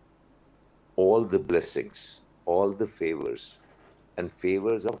all the blessings, all the favors and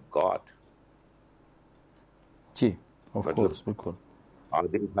favors of God. Ji, of course, बिल्कुल.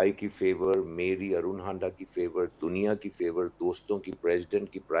 आदिल भाई की फेवर, मेरी, अरुण हांडा की फेवर, दुनिया की फेवर, दोस्तों की, प्रेसिडेंट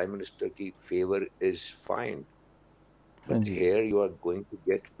की, प्राइम मिनिस्टर की favour is fine. But here you are going to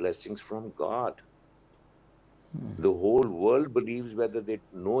get blessings from God. The whole world believes whether they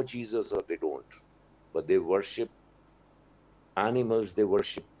know Jesus or they don't. But they worship animals, they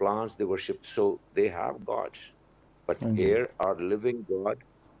worship plants, they worship, so they have gods. But here our living God,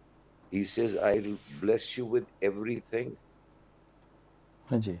 he says, I'll bless you with everything.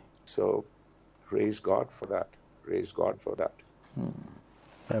 So praise God for that. Praise God for that.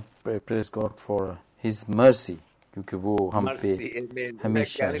 Praise God for his mercy. क्योंकि वो हम पे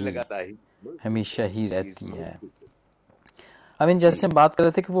हमेशा ही रहती है. I mean, जैसे हम बात कर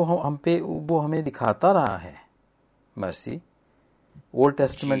रहे थे कि वो हमें दिखाता रहा है मर्सी. ओल्ड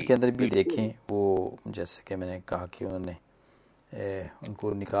टेस्टामेंट के अंदर भी देखें, वो जैसे कि मैंने कहा कि उन्होंने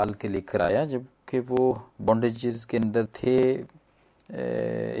उनको निकाल के लेकर आया जबकि वो बॉन्डेजेस के अंदर थे,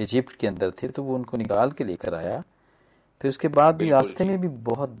 इजिप्ट के अंदर थे, तो वो उनको निकाल के लेकर आया. फिर उसके बाद भी रास्ते में भी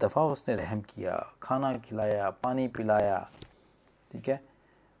बहुत दफ़ा उसने रहम किया, खाना खिलाया, पानी पिलाया, ठीक है,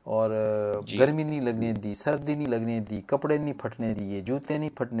 और गर्मी नहीं लगने दी, सर्दी नहीं लगने दी, कपड़े नहीं फटने दिए, जूते नहीं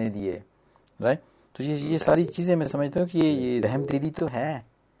फटने दिए. राइट. तो ये सारी चीज़ें मैं समझता हूँ कि ये रहम दिली तो है.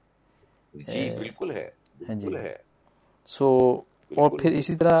 जी बिल्कुल है, बिल्कुल है. सो और फिर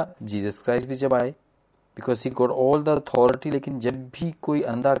इसी तरह जीसस क्राइस्ट भी जब आए, because he got all the authority, लेकिन जब भी कोई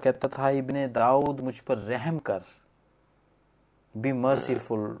अंधा कहता था इब्ने दाऊद मुझ पर रहम कर, बी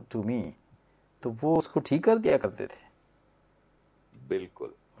मर्सीफुल टू मी, तो वो उसको ठीक कर दिया करते थे.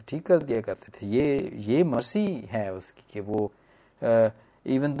 बिल्कुल ठीक कर दिया करते थे. ये मर्सी है उसकी कि वो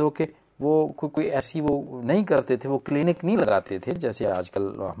इवन दो के वो कोई ऐसी वो नहीं करते थे, वो क्लिनिक नहीं लगाते थे जैसे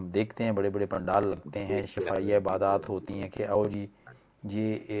आजकल हम देखते हैं, बड़े बड़े पंडाल लगते हैं, शिफाई इबादत होती हैं कि आओ जी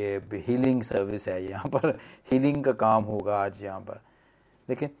ये हीलिंग सर्विस है, यहाँ पर हीलिंग का काम होगा आज यहाँ पर.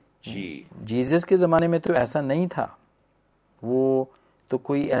 लेकिन जीसस के ज़माने में तो ऐसा नहीं था. वो तो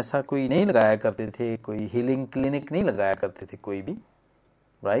कोई ऐसा कोई नहीं लगाया करते थे, कोई हीलिंग क्लिनिक नहीं लगाया करते थे कोई भी.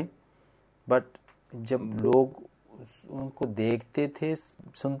 राइट. बट जब लोग उनको देखते थे,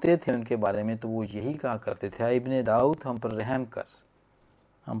 सुनते थे उनके बारे में, तो वो यही कहा करते थे, इब्ने दाऊद हम पर रहम कर,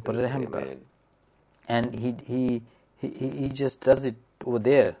 हम पर रहम कर. And he just does it over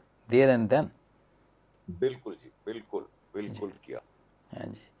there and then. बिल्कुल जी, बिल्कुल बिल्कुल किया. हाँ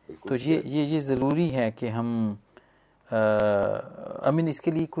जी. तो ये ज़रूरी है कि हम आई मीन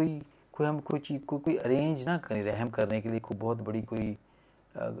इसके लिए कोई अरेंज ना करें रहम करने के लिए, कोई बहुत बड़ी कोई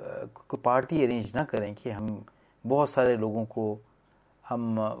पार्टी अरेंज ना करें कि हम बहुत सारे लोगों को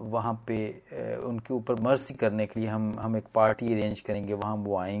हम वहाँ पे उनके ऊपर मर्सी करने के लिए हम एक पार्टी अरेंज करेंगे, वहाँ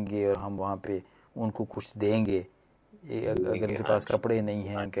वो आएंगे और हम वहाँ पे उनको कुछ देंगे. अगर उनके पास कपड़े नहीं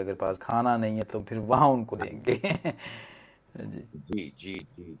हैं, उनके अगर पास खाना नहीं है, तो फिर वहाँ उनको देंगे. जी जी जी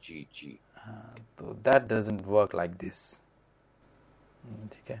जी जी जी. हाँ, तो that doesn't work like this.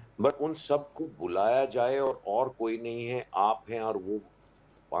 ठीक है. बट उन सबको बुलाया जाए और कोई नहीं है, आप हैं और वो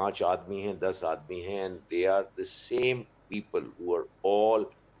 5 आदमी हैं, 10 आदमी हैं, and they are the same people who are all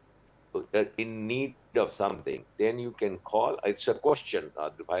in need of something. Then you can call. It's a question.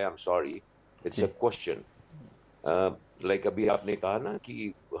 Bhai, I'm sorry. It's a question. Like अभी आपने कहा ना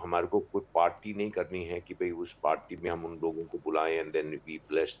कि हमारे को कोई पार्टी नहीं करनी है कि भाई उस पार्टी में हम उन लोगों को बुलाएं and then we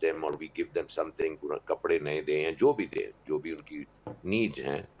bless them or we give them something, कपड़े नए दें या जो भी दें, जो भी उनकी needs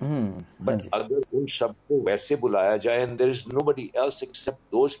हैं. But अगर उन सबको वैसे बुलाया जाए and there is nobody else except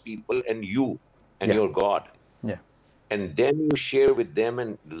those people and you and your God, and then you share with them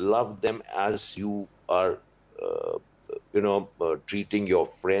and love them as you are treating your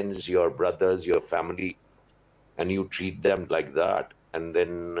friends, your brothers, your family, and you treat them like that, and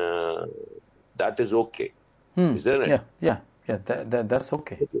then that is okay, isn't it? That's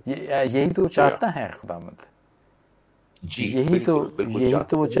okay. यही तो चाहता है खुदावंद, यही तो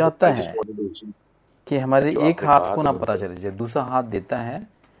वो चाहता है कि हमारे एक हाथ को ना पता चले, जब दूसरा हाथ देता है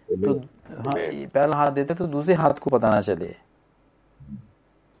तो पहला हाथ देता है तो दूसरे हाथ को पता ना चले,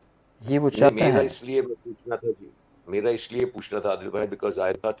 ये वो चाहता है। मेरा इसलिए पूछना था आदिल भाई, because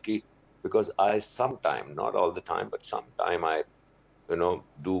I thought कि because I sometime, not all the time, but sometime I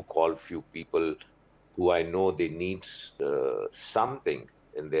do call few people who I know they need something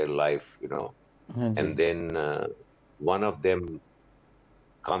in their life, and then one of them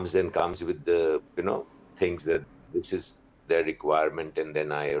comes with the things that this is their requirement, and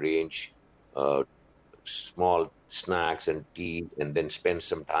then I arrange small snacks and tea, and then spend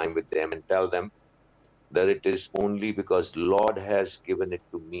some time with them and tell them that it is only because Lord has given it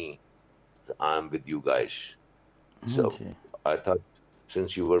to me, so I'm with you guys. So I thought,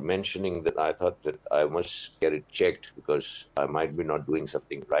 since you were mentioning that, I thought that I must get it checked, because I might be not doing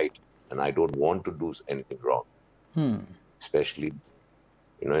something right, and I don't want to do anything wrong, especially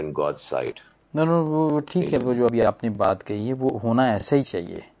in God's sight. No, वो ठीक है, वो जो अभी आपने बात कही है वो होना ऐसा ही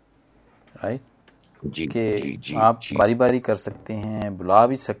चाहिए, राइट? कि आप बारी बारी कर सकते हैं, बुला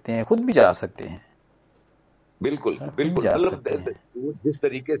भी सकते हैं, खुद भी जा सकते हैं, बिल्कुल मतलब जिस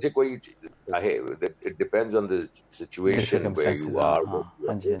तरीके से कोई चाहे, it depends on the situation where you are.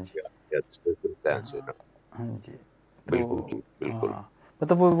 हाँ जी बिल्कुल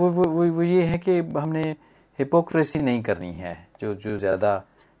मतलब वो ये है कि हमने हिपोक्रेसी नहीं करनी है, जो ज्यादा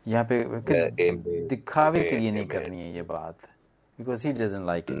यहाँ पे दिखावे के लिए नहीं करनी है ये बात, because he doesn't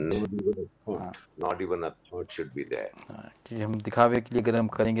like it. Not even a thought should be there. कि हम दिखावे के लिए अगर हम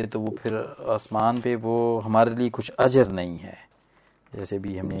करेंगे तो वो फिर आसमान पे वो हमारे लिए कुछ अजर नहीं है। जैसे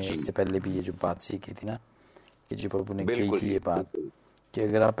भी हमने इससे पहले भी ये जो बात सीखी थी ना, कि जो प्रभु ने कही थी ये बात कि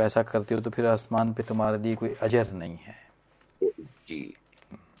अगर आप ऐसा करते हो तो फिर आसमान पे तुम्हारे लिए कोई अजर नहीं है जी।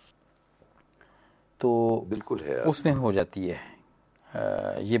 तो बिल्कुल है, उसमें हो जाती है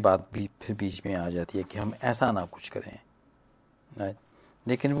ये बात भी फिर बीच में आ जाती है कि हम ऐसा ना कुछ करें।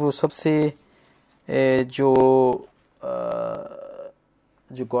 लेकिन वो सबसे जो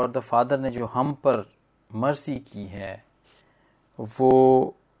गॉड द फादर ने जो हम पर मर्सी की है वो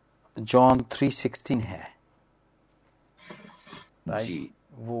जॉन 3:16 है, राइट?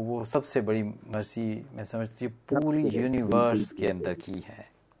 वो सबसे बड़ी मर्सी मैं समझती हूँ पूरी यूनिवर्स के अंदर की है,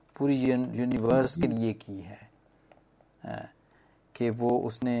 पूरी यूनिवर्स के लिए की है, कि वो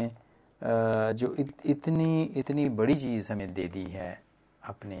उसने जो इतनी बड़ी चीज़ हमें दे दी है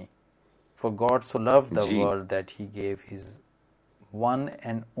अपनी। For God so loved the world that he gave his one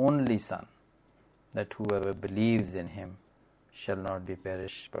and only son, that whoever believes in him shall not be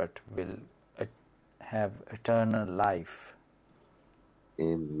perished but will have eternal life.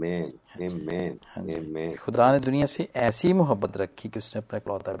 Amen. Amen. Amen. खुदा ने दुनिया से ऐसी मोहब्बत रखी कि उसने अपना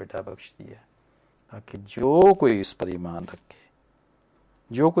इकलौता बेटा बख्श दिया, ताकि जो कोई इस पर ईमान रखे,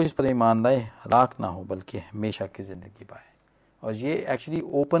 जो कोई इस पर ईमान लाए हलाक ना हो बल्कि हमेशा की ज़िंदगी पाए। और ये एक्चुअली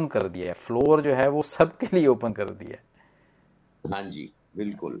ओपन कर दिया है, फ्लोर जो है वो सबके लिए ओपन कर दिया है। हाँ जी,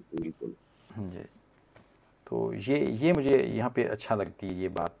 बिल्कुल बिल्कुल जी। तो ये मुझे यहाँ पे अच्छा लगती है ये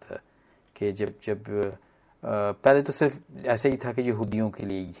बात कि जब पहले तो सिर्फ ऐसे ही था कि यहूदियों के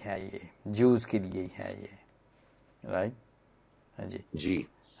लिए ही है ये, ज्यूज़ के लिए ही है ये, राइट? हाँ जी जी।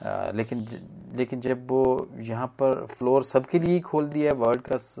 लेकिन जब वो यहाँ पर फ्लोर सबके लिए खोल दिया है वर्ल्ड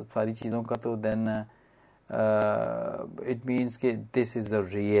का, सारी चीज़ों का, तो देन इट मीन्स कि this is a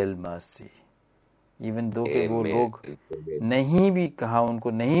real mercy. Even though कि वो लोग नहीं भी कहा,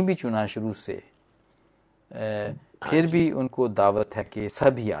 उनको नहीं भी चुना शुरू से, फिर भी उनको दावत है कि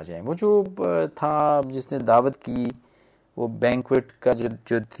सभी आ जाएं। वो जो था जिसने दावत की, वो बैंक्वेट का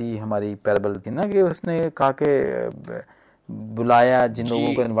जो थी हमारी पैराबल थी ना, कि उसने कहा कि बुलाया, जिन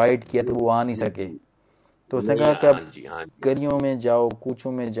लोगों को इनवाइट किया तो वो आ नहीं सके, तो उसने कहा कि आप गलियों में जाओ,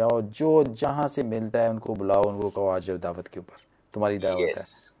 कूचों में जाओ, जो जहाँ से मिलता है उनको बुलाओ, उनको कहो आ जाओ दावत के ऊपर, तुम्हारी दावत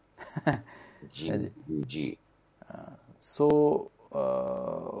है। जी। सो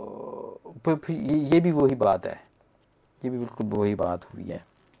ये भी वही बात है, ये भी बिल्कुल वही बात हुई है,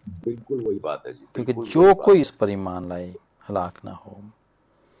 बिल्कुल वही बात है जी। क्योंकि जो कोई इस पर ईमान लाए हलाक ना हो।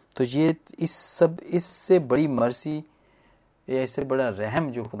 तो ये इससे बड़ी मर्सी, ऐसे बड़ा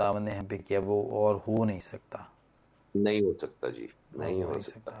रहम जो खुदावंद ने हम पे किया वो और हो नहीं सकता। नहीं हो सकता जी, नहीं हो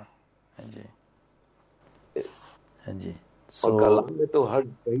सकता। हाँ जी, हाँ जी। और कलाम में तो हर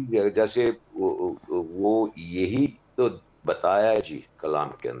कहीं जैसे वो यही तो बताया है जी कलाम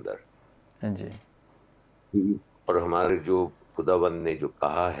के अंदर। हाँ जी। और हमारे जो खुदावंद ने जो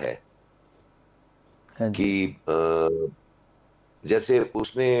कहा है कि जैसे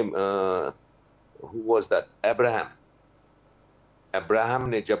उसने who was that? अब्राहम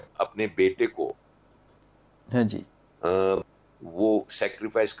ने जब अपने बेटे को हाँ जी वो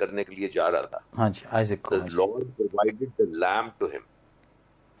सैक्रिफाइस करने के लिए जा रहा था, हाँ जी, आइजक को, the Lord provided the lamb to him.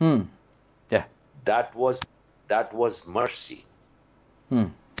 Yeah. That was mercy.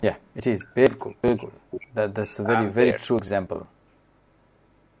 Yeah, it is. बिल्कुल. That's a very true example.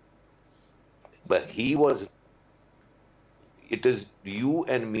 But it is you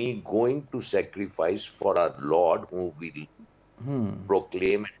and me going to sacrifice for our Lord, whom we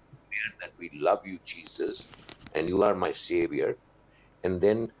proclaim and declare that we love you, Jesus, and you are my Savior. And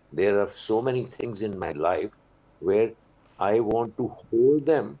then there are so many things in my life where I want to hold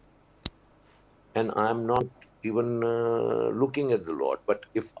them, and I'm not even looking at the Lord. But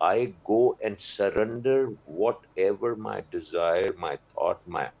if I go and surrender whatever my desire, my thought,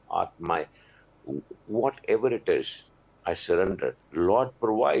 my heart, my whatever it is, I surrender. The Lord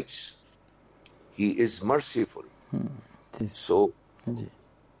provides. He is merciful. So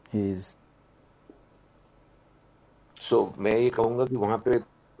He is. So मैं ये कहूँगा कि वहाँ पे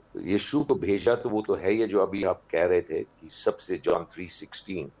यीशु को भेजा तो वो तो है ये जो अभी आप कह रहे थे कि सबसे जॉन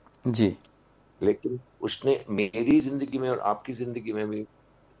 3:16 जी, लेकिन उसने मेरी जिंदगी में और आपकी जिंदगी में भी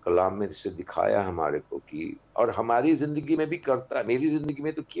कलाम में से दिखाया हमारे को कि, और हमारी जिंदगी में भी करता है, मेरी जिंदगी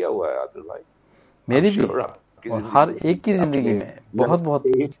में तो किया हुआ है आदिल भाई, मेरी भी और हर एक की जिंदगी में बहुत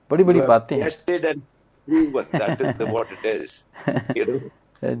बड़ी बड़ी बातें हैं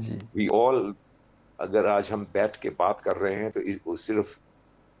जी। We all, अगर आज हम बैठ के बात कर रहे हैं तो सिर्फ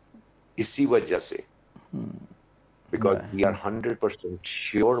इसी वजह से, because we are 100%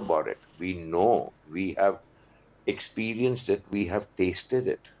 sure about it. We know, we have experienced it, we have tasted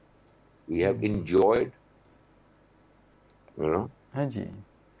it, we have enjoyed, हाँ जी।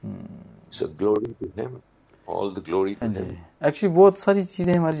 So glory to him, all the glory to him. Actually बहुत सारी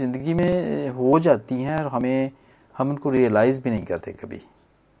चीज़ें हमारी ज़िंदगी में हो जाती हैं और हम उनको रियलाइज़ भी नहीं करते कभी।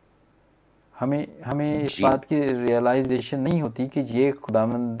 हमें इस बात की रियलाइजेशन नहीं होती कि ये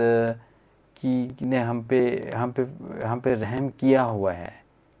खुदावंद की ने हम पे रहम किया हुआ है,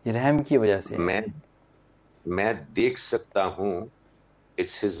 ये रहम की वजह से। मैं देख सकता हूँ,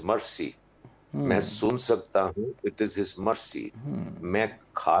 it's his mercy. मैं सुन सकता हूँ, it is his mercy. मैं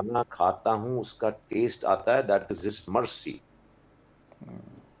खाना खाता हूँ, उसका टेस्ट आता है, that is his mercy.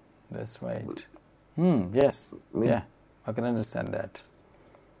 That's right. Yes. Yeah, I can understand that.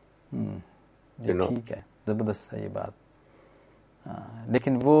 ये ठीक है, ज़बरदस्त है ये बात।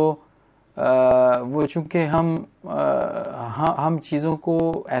 लेकिन वो चूँकि हम चीज़ों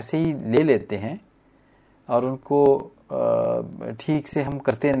को ऐसे ही ले लेते हैं और उनको ठीक से हम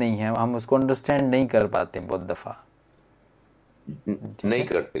करते नहीं हैं, हम उसको अंडरस्टैंड नहीं कर पाते बहुत दफ़ा। नहीं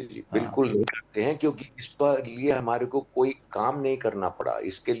करते जी, बिल्कुल नहीं करते हैं, क्योंकि इसके लिए हमारे को कोई काम नहीं करना पड़ा,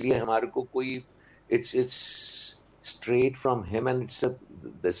 इसके लिए हमारे को कोई it's straight from him, and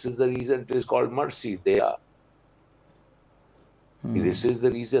this is the reason it is called mercy. This is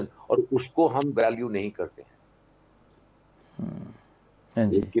the reason, और उसको हम वैल्यू नहीं करते हैं।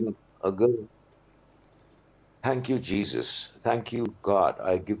 लेकिन अगर thank you Jesus, thank you God,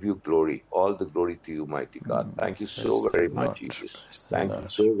 I give you glory, all the glory to you mighty God. Thank you so very much Jesus, thank you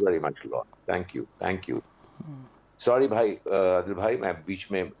so very much Lord, thank you. Sorry भाई, Adil भाई, मैं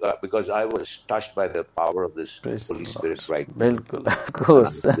बीच में, because I was touched by the power of this Holy Spirit right now. बिल्कुल, of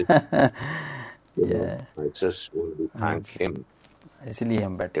course. Yeah. I just want to thank him. इसलिए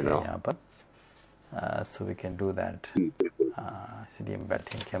हम बैठे हैं यहाँ पर, so we can do that. इसलिए हम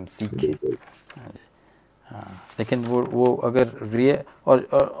बैठे हैं कि हम सीखें। लेकिन वो अगर और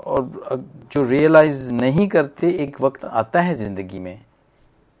जो रियलाइज नहीं करते, एक वक्त आता है ज़िंदगी में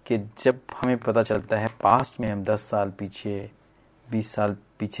कि जब हमें पता चलता है, पास्ट में हम 10 साल पीछे, 20 साल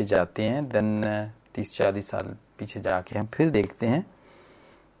पीछे जाते हैं, देन 30-40 साल पीछे जाके हम फिर देखते हैं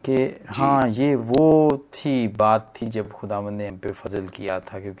कि हाँ, ये वो बात थी जब खुदावंद ने हम पे फजल किया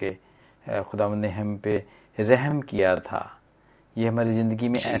था, क्योंकि खुदावंद ने हम पे रहम किया था। ये हमारी ज़िंदगी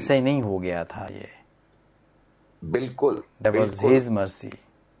में ऐसा ही नहीं हो गया था, ये बिल्कुल, that was his mercy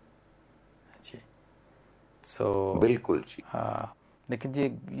ji. So बिल्कुल जी। लेकिन ये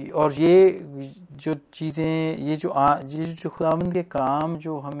जो चीज़ें, ये जो खुदावंद के काम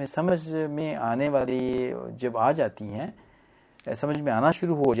जो हमें समझ में आने वाली जब आ जाती हैं, समझ में आना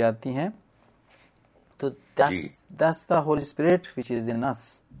शुरू हो जाती हैं, तो that's the Holy Spirit which is in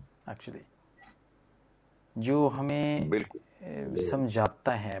us actually, जो हमें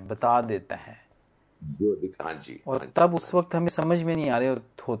समझाता है, बता देता है हाँ जी, और तब उस वक्त हमें समझ में नहीं आ रहा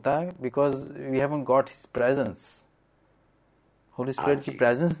होता, because we haven't got his presence. Holy Spirit की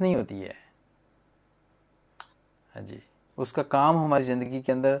प्रेजेंस नहीं होती है। हाँ जी, उसका काम हमारी जिंदगी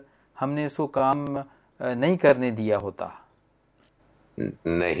के अंदर हमने उसको काम नहीं करने दिया होता,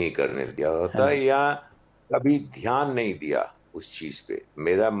 नहीं करने दिया होता, या कभी ध्यान नहीं दिया उस चीज पे।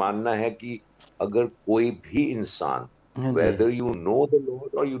 मेरा मानना है कि अगर कोई भी इंसान, whether you know the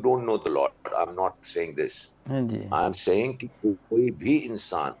Lord or you don't know the Lord, I'm not saying this, I'm saying कि कोई भी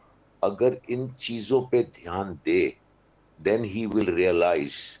इंसान अगर इन चीजों पे ध्यान दे, then he will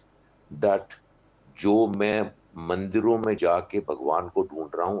realize that जो मैं मंदिरों में जाके भगवान को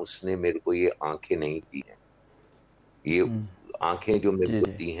ढूंढ रहा हूं, उसने मेरे को ये आंखें नहीं दी हैं। ये आंखें जो मेरे को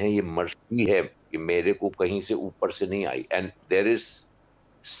दी हैं, ये मर्सी है कि मेरे को कहीं से ऊपर से नहीं आई, and there is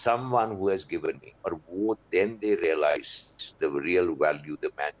someone who has given me, और वो then they realize the real value, the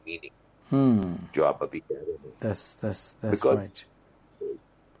man meaning, जो आप अभी कह रहे हैं। That's right.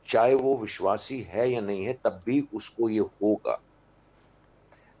 चाहे वो विश्वासी है या नहीं है, तब भी उसको ये होगा।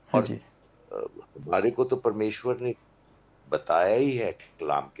 और हमारे को तो परमेश्वर ने बताया ही है,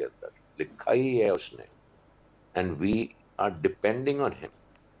 कलाम के अंदर लिखा ही है उसने, and we are depending on him.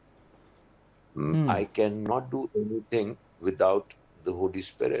 I cannot do anything without the Holy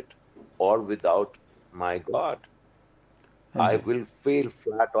Spirit or without my God. I will fail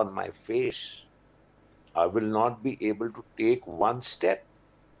flat on my face. I will not be able to take one step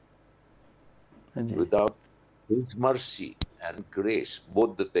without His mercy and grace,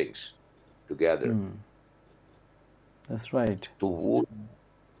 both the things together. That's right. तो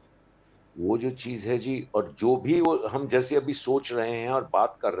वो जो चीज है जी, और जो भी वो हम जैसे अभी सोच रहे हैं और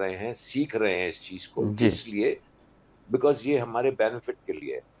बात कर रहे हैं, सीख रहे हैं इस चीज को, इसलिए बिकॉज ये हमारे बेनिफिट के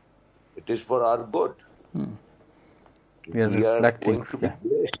लिए, it is for our good. We are reflecting.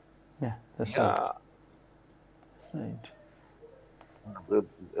 Yeah, that's right.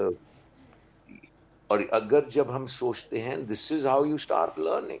 और अगर जब हम सोचते हैं, this is how you start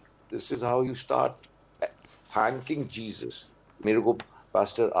learning, this is how you start thanking Jesus. मेरे को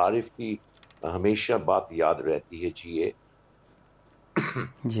पास्टर आरिफ की हमेशा बात याद रहती है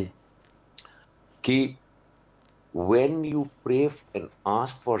जी कि when you pray and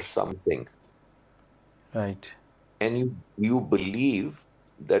ask for something, right, and you believe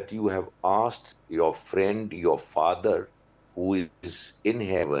that you have asked your friend, your father who is in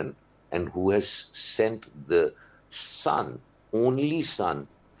heaven and who has sent the son, only son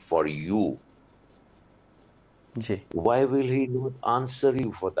for you, why will he not answer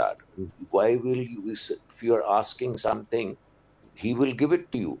you for that? Why will you, if you are asking something, he will give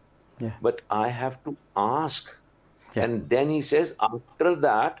it to you, but I have to ask. And then he says, after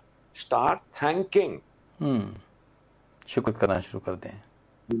that, start thanking. शुक्र करना शुरू कर दें।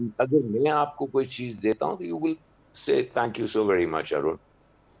 अगर मैं आपको कोई चीज देता हूं, तो you will say thank you so very much, Arun.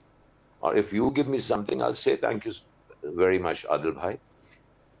 Or if you give me something, I'll say thank you very much, Adil bhai.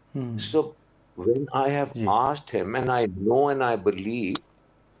 So when I have asked him and I know and I believe,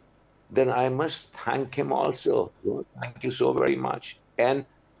 then I must thank him also. Lord, thank you so very much. And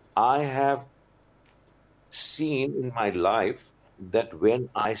I have seen in my life that when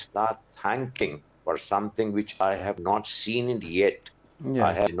I start thanking for something which I have not seen it yet, I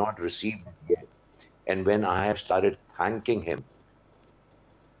have not received it yet, and when I have started thanking him,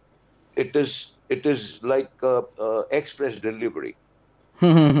 it is like express delivery.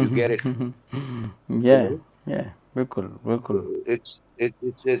 You get it? Bilkul.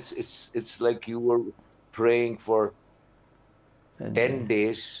 It's like you were praying for 10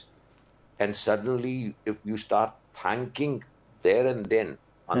 days, and suddenly if you start thanking there and then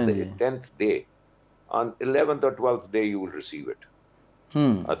on the 10th day, on 11th or 12th day you will receive it.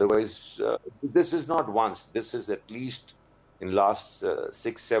 Otherwise, this is not once, this is at least in last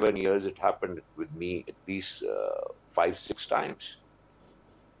 6-7 years, it happened with me at least 5-6 times.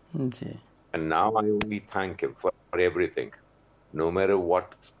 And now I only thank him for everything. No matter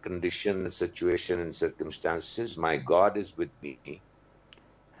what condition, situation and circumstances, my God is with me.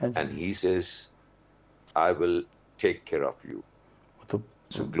 And he says, I will take care of you.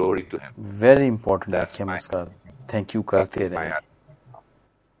 So glory to him. Very important है कि हम उसका thank you करते रहें।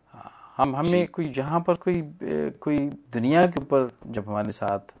 हमें कोई जहाँ पर कोई दुनिया के ऊपर जब हमारे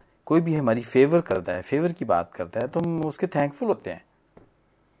साथ कोई भी हमारी फेवर करता है, फेवर की बात करता है, तो हम उसके थैंकफुल होते हैं।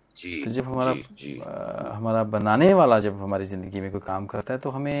 तो जब हमारा बनाने वाला जब हमारी जिंदगी में कोई काम करता है, तो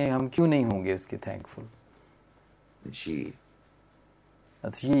हम क्यों नहीं होंगे उसके थैंकफुल? जी,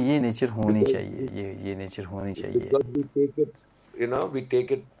 तो ये नेचर होनी चाहिए, ये नेचर होनी चाहिए। We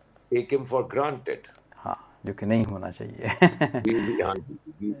take him for granted. हाँ, जो कि नहीं होना चाहिए।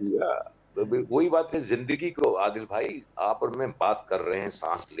 वही बात है जिंदगी को, आदिल भाई आप और मैं बात कर रहे हैं,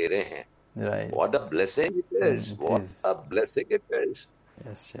 सांस ले रहे हैं. Right. What a blessing it is. It What is. a blessing it is.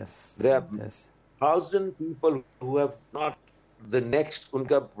 Yes, yes, There are yes. 1,000 people who have not the next,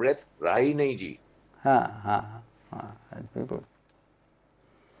 उनका breath रहा ही नहीं जी. हाँ हाँ हाँ, बिल्कुल.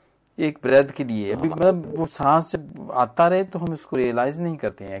 एक ब्रेथ के लिए अभी मतलब वो सांस जब आता रहे तो हम उसको रियलाइज नहीं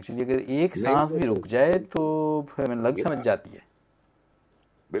करते हैं एक्चुअली. अगर एक सांस भी रुक जाए तो फिर हमें लग समझ जाती है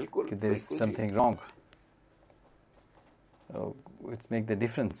बिल्कुल कि there is something wrong. It's make the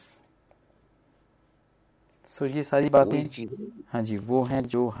difference. सो ये सारी बातें हाँ जी वो हैं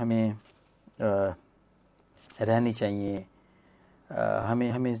जो हमें रहनी चाहिए.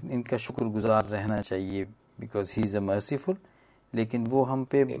 हमें इनका शुक्रगुजार रहना चाहिए because he is a merciful. लेकिन वो हम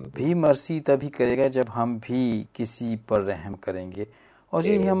पे भी मर्सी तभी करेगा जब हम भी किसी पर रहम करेंगे. और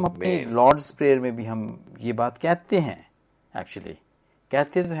यही हम अपने लॉर्ड्स प्रेयर में भी हम ये बात कहते हैं. एक्चुअली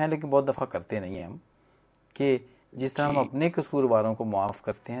कहते तो हैं लेकिन बहुत दफ़ा करते नहीं हैं हम, कि जिस तरह हम अपने कसूरवारों को माफ़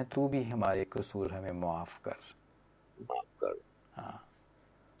करते हैं तू भी हमारे कसूर हमें माफ़ कर. हाँ,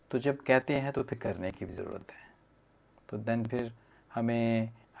 तो जब कहते हैं तो फिर करने की भी ज़रूरत है. तो देन फिर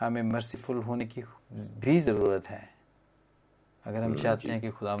हमें मर्सीफुल होने की भी ज़रूरत है. अगर हम चाहते हैं कि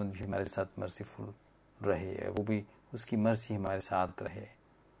खुदावंद भी हमारे साथ मर्सीफुल रहे, वो भी उसकी मर्सी हमारे साथ रहे,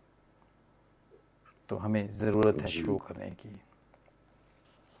 तो हमें ज़रूरत है शो करने की.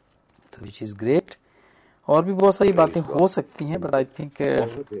 तो विच इज़ ग्रेट. और भी बहुत सारी बातें हो सकती हैं बट आई थिंक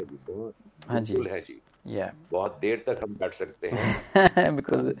हाँ जी या बहुत देर तक हम बैठ सकते हैं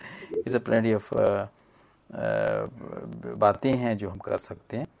because it's a plenty of बातें हैं जो हम कर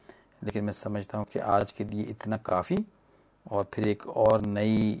सकते हैं. लेकिन मैं समझता हूँ कि आज के लिए इतना काफ़ी. और फिर एक और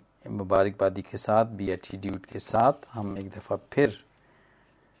नई मुबारकबादी के साथ भी एटीट्यूड के साथ हम एक दफ़ा फिर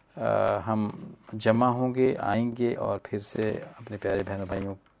हम जमा होंगे, आएंगे और फिर से अपने प्यारे बहनों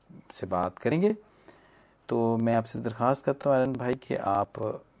भाइयों से बात करेंगे. तो मैं आपसे दरख्वास्त करता हूँ अरुण भाई कि आप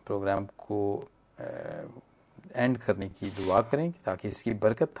प्रोग्राम को एंड करने की दुआ करें ताकि इसकी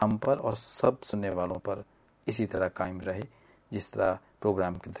बरकत हम पर और सब सुनने वालों पर इसी तरह कायम रहे जिस तरह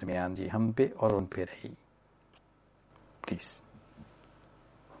प्रोग्राम के दरमियान जी हम पे और उन पे रही. प्लीज.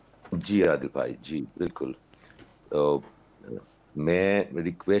 जी आदिल भाई जी बिल्कुल. मैं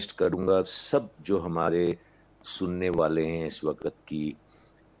रिक्वेस्ट करूंगा सब जो हमारे सुनने वाले हैं इस वक्त की,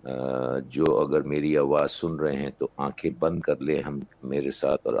 जो अगर मेरी आवाज सुन रहे हैं तो आंखें बंद कर ले हम मेरे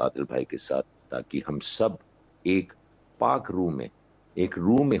साथ और आदिल भाई के साथ, ताकि हम सब एक पाक रूम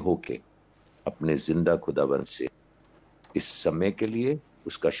में होके अपने जिंदा खुदाबंद से इस समय के लिए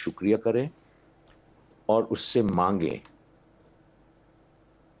उसका शुक्रिया करें और उससे मांगे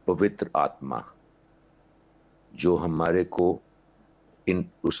पवित्र आत्मा जो हमारे को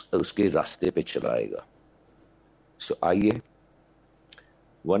उसके रास्ते पे चलाएगा. सो आइए.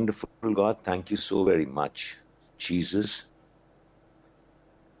 Wonderful God, thank you so very much, Jesus,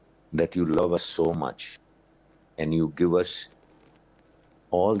 that you love us so much and you give us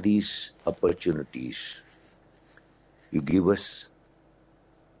all these opportunities. You give us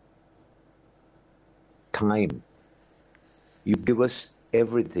time. You give us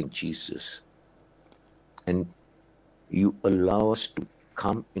everything, Jesus. And you allow us to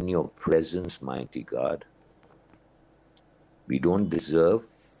come in your presence, mighty God. We don't deserve,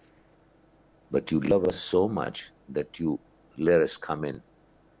 but you love us so much that you let us come in.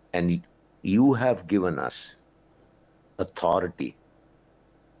 And you have given us authority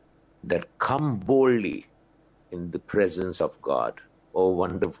that come boldly in the presence of God. Oh,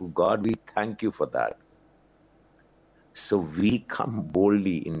 wonderful God, we thank you for that. So we come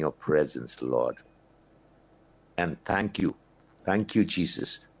boldly in your presence, Lord. And thank you,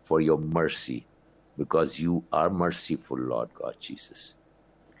 Jesus, for your mercy, because you are merciful, Lord God Jesus.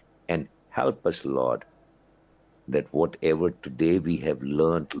 And help us, Lord, that whatever today we have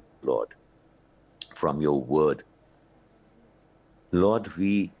learned, Lord, from your word, Lord,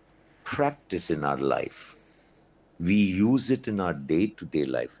 we practice in our life. We use it in our day-to-day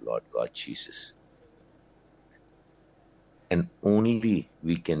life, Lord God Jesus. And only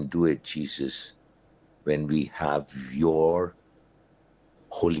we can do it, Jesus, when we have your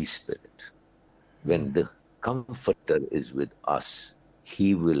Holy Spirit. When the Comforter is with us,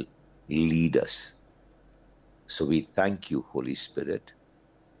 he will lead us. So we thank you, Holy Spirit,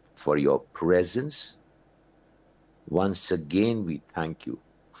 for your presence. Once again, we thank you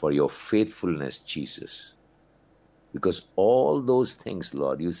for your faithfulness, Jesus. Because all those things,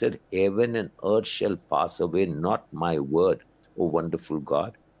 Lord, you said, heaven and earth shall pass away, not my word. Oh, wonderful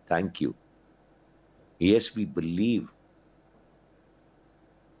God, thank you. Yes, we believe.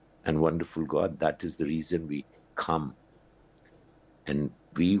 And wonderful God, that is the reason we come. And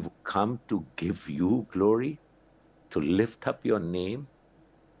We come to give you glory, to lift up your name.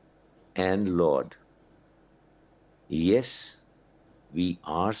 And Lord, yes, we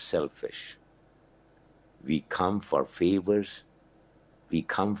are selfish. We come for favors. We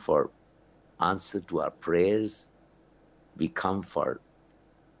come for answer to our prayers. We come for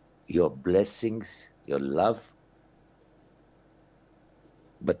your blessings, your love.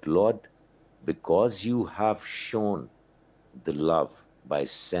 But Lord, because you have shown the love by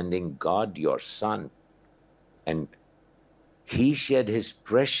sending God your Son, and he shed his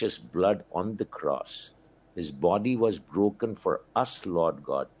precious blood on the cross. His body was broken for us, Lord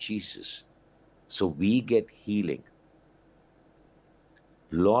God, Jesus, so we get healing.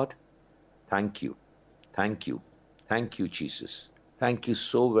 Lord, thank you. Thank you. Thank you, Jesus. Thank you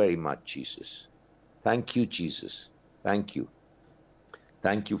so very much, Jesus. Thank you, Jesus. Thank you.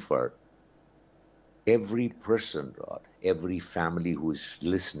 Thank you for every person, Lord, every family who is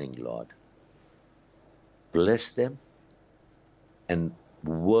listening, Lord. Bless them and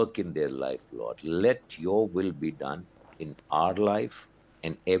work in their life, Lord. Let your will be done in our life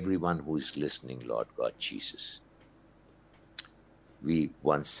and everyone who is listening, Lord God Jesus. We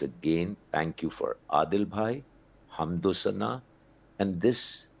once again thank you for Adil Bhai, Hamdosana, and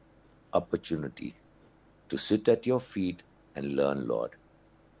this opportunity to sit at your feet and learn, Lord.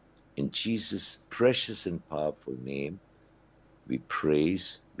 In Jesus' precious and powerful name, we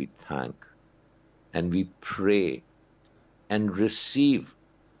praise, we thank, and we pray and receive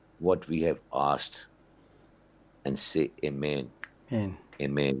what we have asked and say amen. Amen.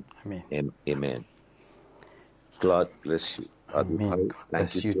 Amen. Amen. Amen. God bless you. Amen. God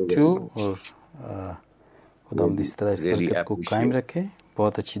bless you too. और खुदावंद इस तरह इस बरकत को कायम रखे.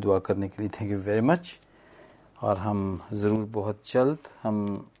 बहुत अच्छी दुआ करने के लिए थैंक यू वेरी मच. और हम ज़रूर बहुत जल्द हम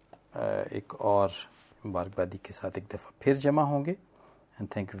एक और मुबारकबादी के साथ एक दफ़ा फिर जमा होंगे. And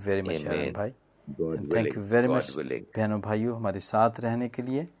thank you very much Arun भाई. And thank you very much बहनों भाइयों हमारे साथ रहने के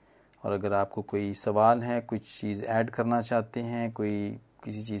लिए. और अगर आपको कोई सवाल है, कुछ चीज़ ऐड करना चाहते हैं, कोई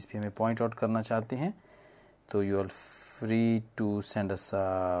किसी चीज़ पे हमें पॉइंट आउट करना चाहते हैं, तो you are free to send us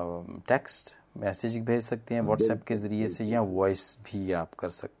text message भेज सकते हैं व्हाट्सएप के ज़रिए से, या वॉइस भी आप कर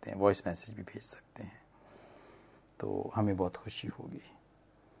सकते हैं, वॉइस मैसेज भी भेज सकते हैं. तो हमें बहुत खुशी होगी.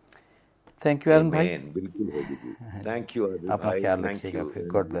 थैंक यू अरुण भाई. बिल्कुल होगी. थैंक यू अरुण भाई. अपना ख्याल रखिएगा फिर.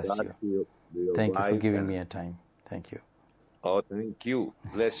 God bless you. Thank you for giving me a time. Thank you. Oh, thank you.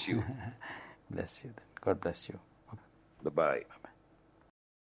 Bless you. Bless you then. God bless you. Bye-bye. Bye-bye.